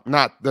could drop.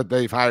 Not that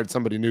they've hired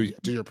somebody new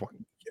yet, to your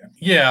point.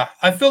 Yeah,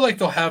 I feel like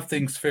they'll have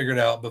things figured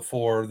out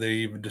before they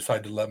even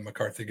decide to let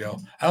McCarthy go.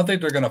 I don't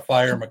think they're going to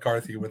fire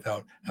McCarthy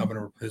without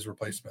having his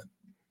replacement.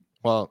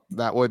 Well,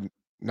 that would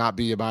not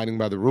be abiding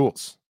by the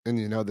rules. And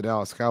the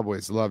Dallas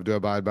Cowboys love to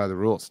abide by the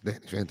rules. Danny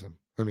Phantom.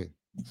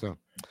 So.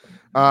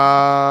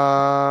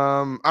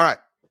 All right.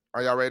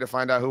 Are y'all ready to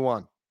find out who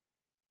won?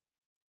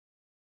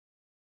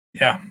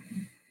 Yeah.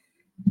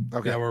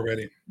 Okay. Yeah, we're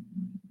ready.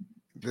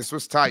 This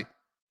was tight.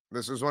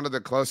 This was one of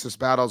the closest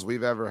battles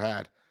we've ever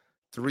had.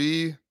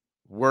 3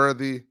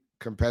 worthy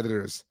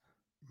competitors.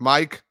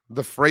 Mike,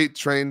 the Freight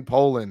Train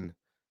Poland.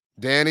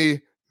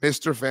 Danny,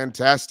 Mr.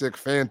 Fantastic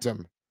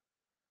Phantom.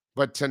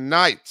 But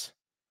tonight,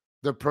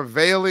 the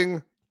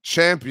prevailing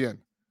champion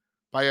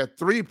by a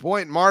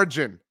 3-point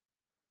margin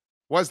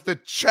was the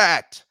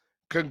chat.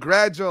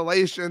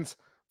 Congratulations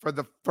for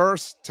the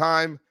first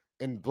time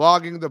in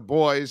Blogging the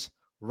Boys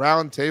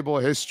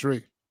Roundtable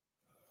history.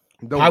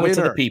 The Power winner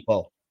to the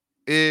people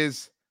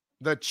is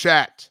the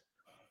chat.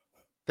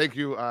 Thank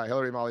you,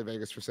 Hillary Molly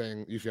Vegas, for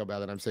saying you feel bad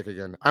that I'm sick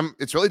again.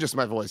 It's really just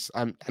my voice.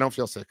 I don't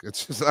feel sick.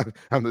 It's just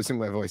I'm losing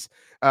my voice.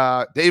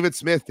 David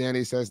Smith,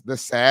 Danny says the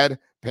sad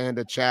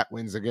panda chat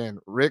wins again.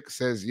 Rick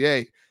says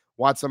yay.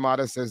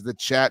 Watsamata says the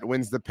chat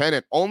wins the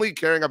pennant. Only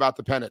caring about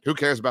the pennant. Who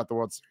cares about the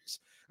World Series?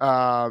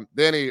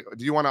 Danny,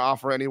 do you want to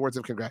offer any words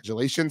of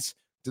congratulations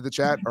to the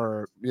chat,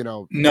 or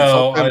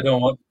No, I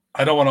don't want.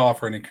 I don't want to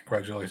offer any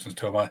congratulations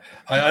to them.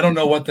 I don't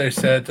know what they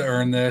said to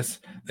earn this.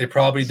 They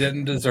probably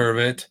didn't deserve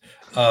it.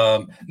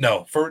 I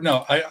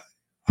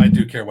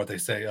do care what they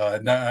say.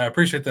 I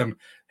appreciate them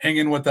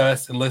hanging with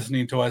us and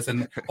listening to us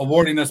and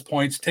awarding us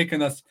points, taking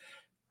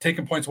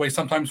points away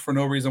sometimes for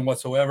no reason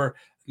whatsoever.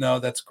 No,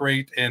 that's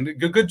great. And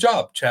good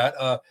job, chat.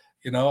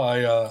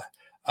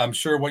 I'm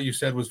sure what you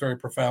said was very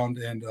profound,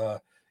 and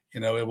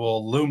it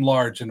will loom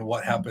large in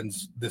what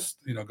happens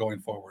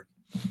going forward.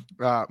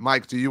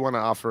 Mike, do you want to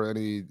offer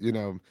any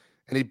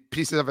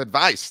pieces of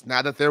advice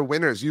now that they're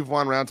winners? You've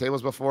won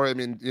roundtables before. I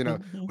mean,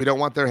 we don't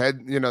want their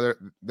head,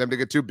 them to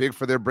get too big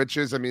for their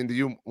britches. I mean, do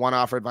you want to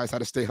offer advice how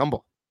to stay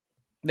humble?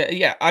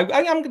 Yeah,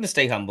 I am going to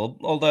stay humble,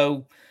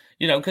 although,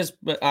 because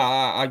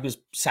I was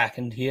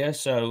second here,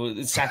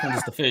 so second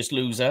is the first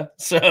loser.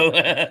 So,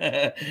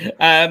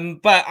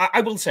 but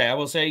I will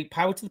say,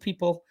 power to the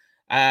people.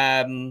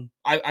 I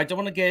don't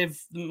want to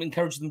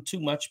encourage them too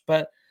much,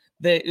 but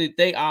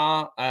they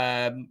are.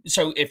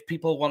 So if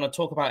people want to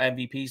talk about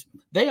MVPs,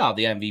 they are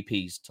the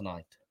MVPs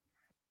tonight.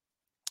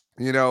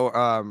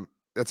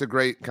 That's a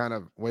great kind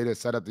of way to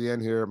set up the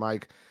end here,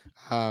 Mike.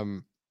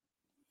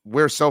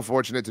 We're so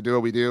fortunate to do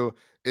what we do.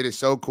 It is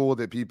so cool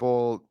that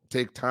people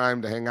take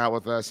time to hang out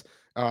with us.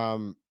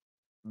 The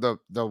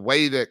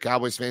way that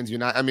Cowboys fans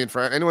unite. I mean,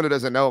 for anyone who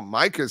doesn't know,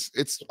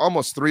 it's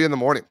almost 3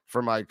 a.m.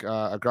 for Mike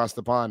across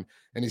the pond,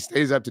 and he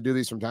stays up to do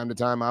these from time to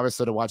time,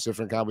 obviously to watch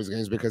different Cowboys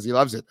games because he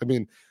loves it. I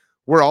mean,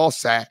 we're all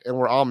sad and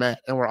we're all mad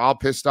and we're all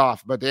pissed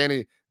off. But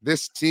Danny,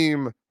 this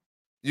team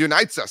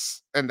unites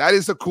us, and that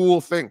is a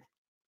cool thing,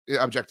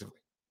 objectively.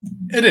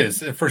 It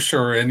is for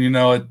sure. And,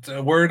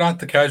 we're not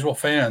the casual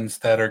fans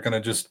that are going to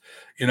just,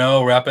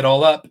 wrap it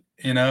all up,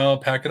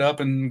 pack it up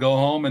and go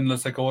home. And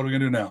let's like, what are we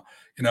going to do now?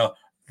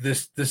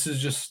 This is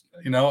just,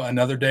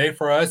 another day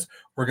for us.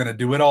 We're going to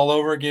do it all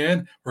over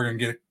again. We're going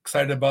to get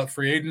excited about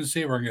free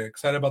agency. We're going to get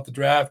excited about the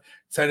draft,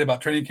 excited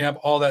about training camp,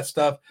 all that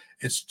stuff.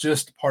 It's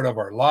just part of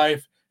our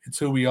life. It's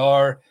who we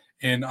are.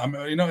 And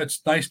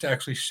it's nice to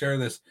actually share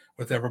this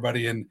with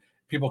everybody and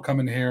people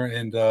come in here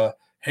and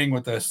hang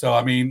with us. So,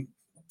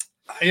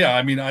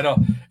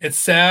 it's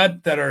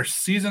sad that our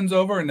season's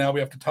over and now we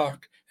have to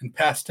talk in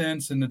past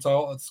tense, and it's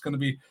going to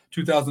be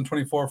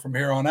 2024 from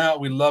here on out.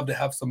 We love to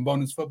have some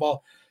bonus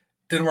football.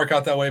 Didn't work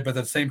out that way, but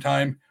at the same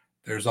time,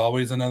 there's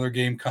always another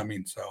game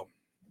coming. So,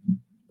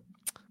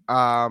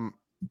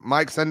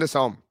 Mike, send us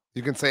home.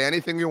 You can say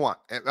anything you want,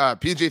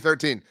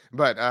 PG-13,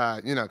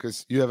 but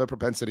because you have a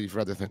propensity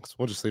for other things.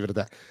 We'll just leave it at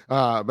that.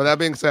 But that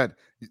being said,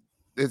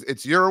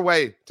 it's your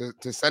way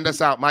to send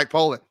us out, Mike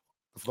Poland.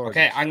 The floor is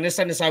Okay, yours. I'm going to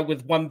send this out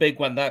with one big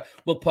one that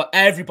will put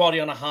everybody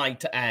on a high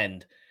to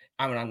end.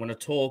 And I'm going to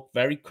talk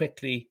very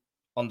quickly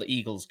on the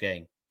Eagles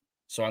game.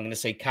 So I'm going to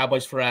say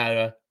Cowboys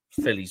forever,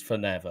 Phillies for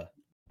never.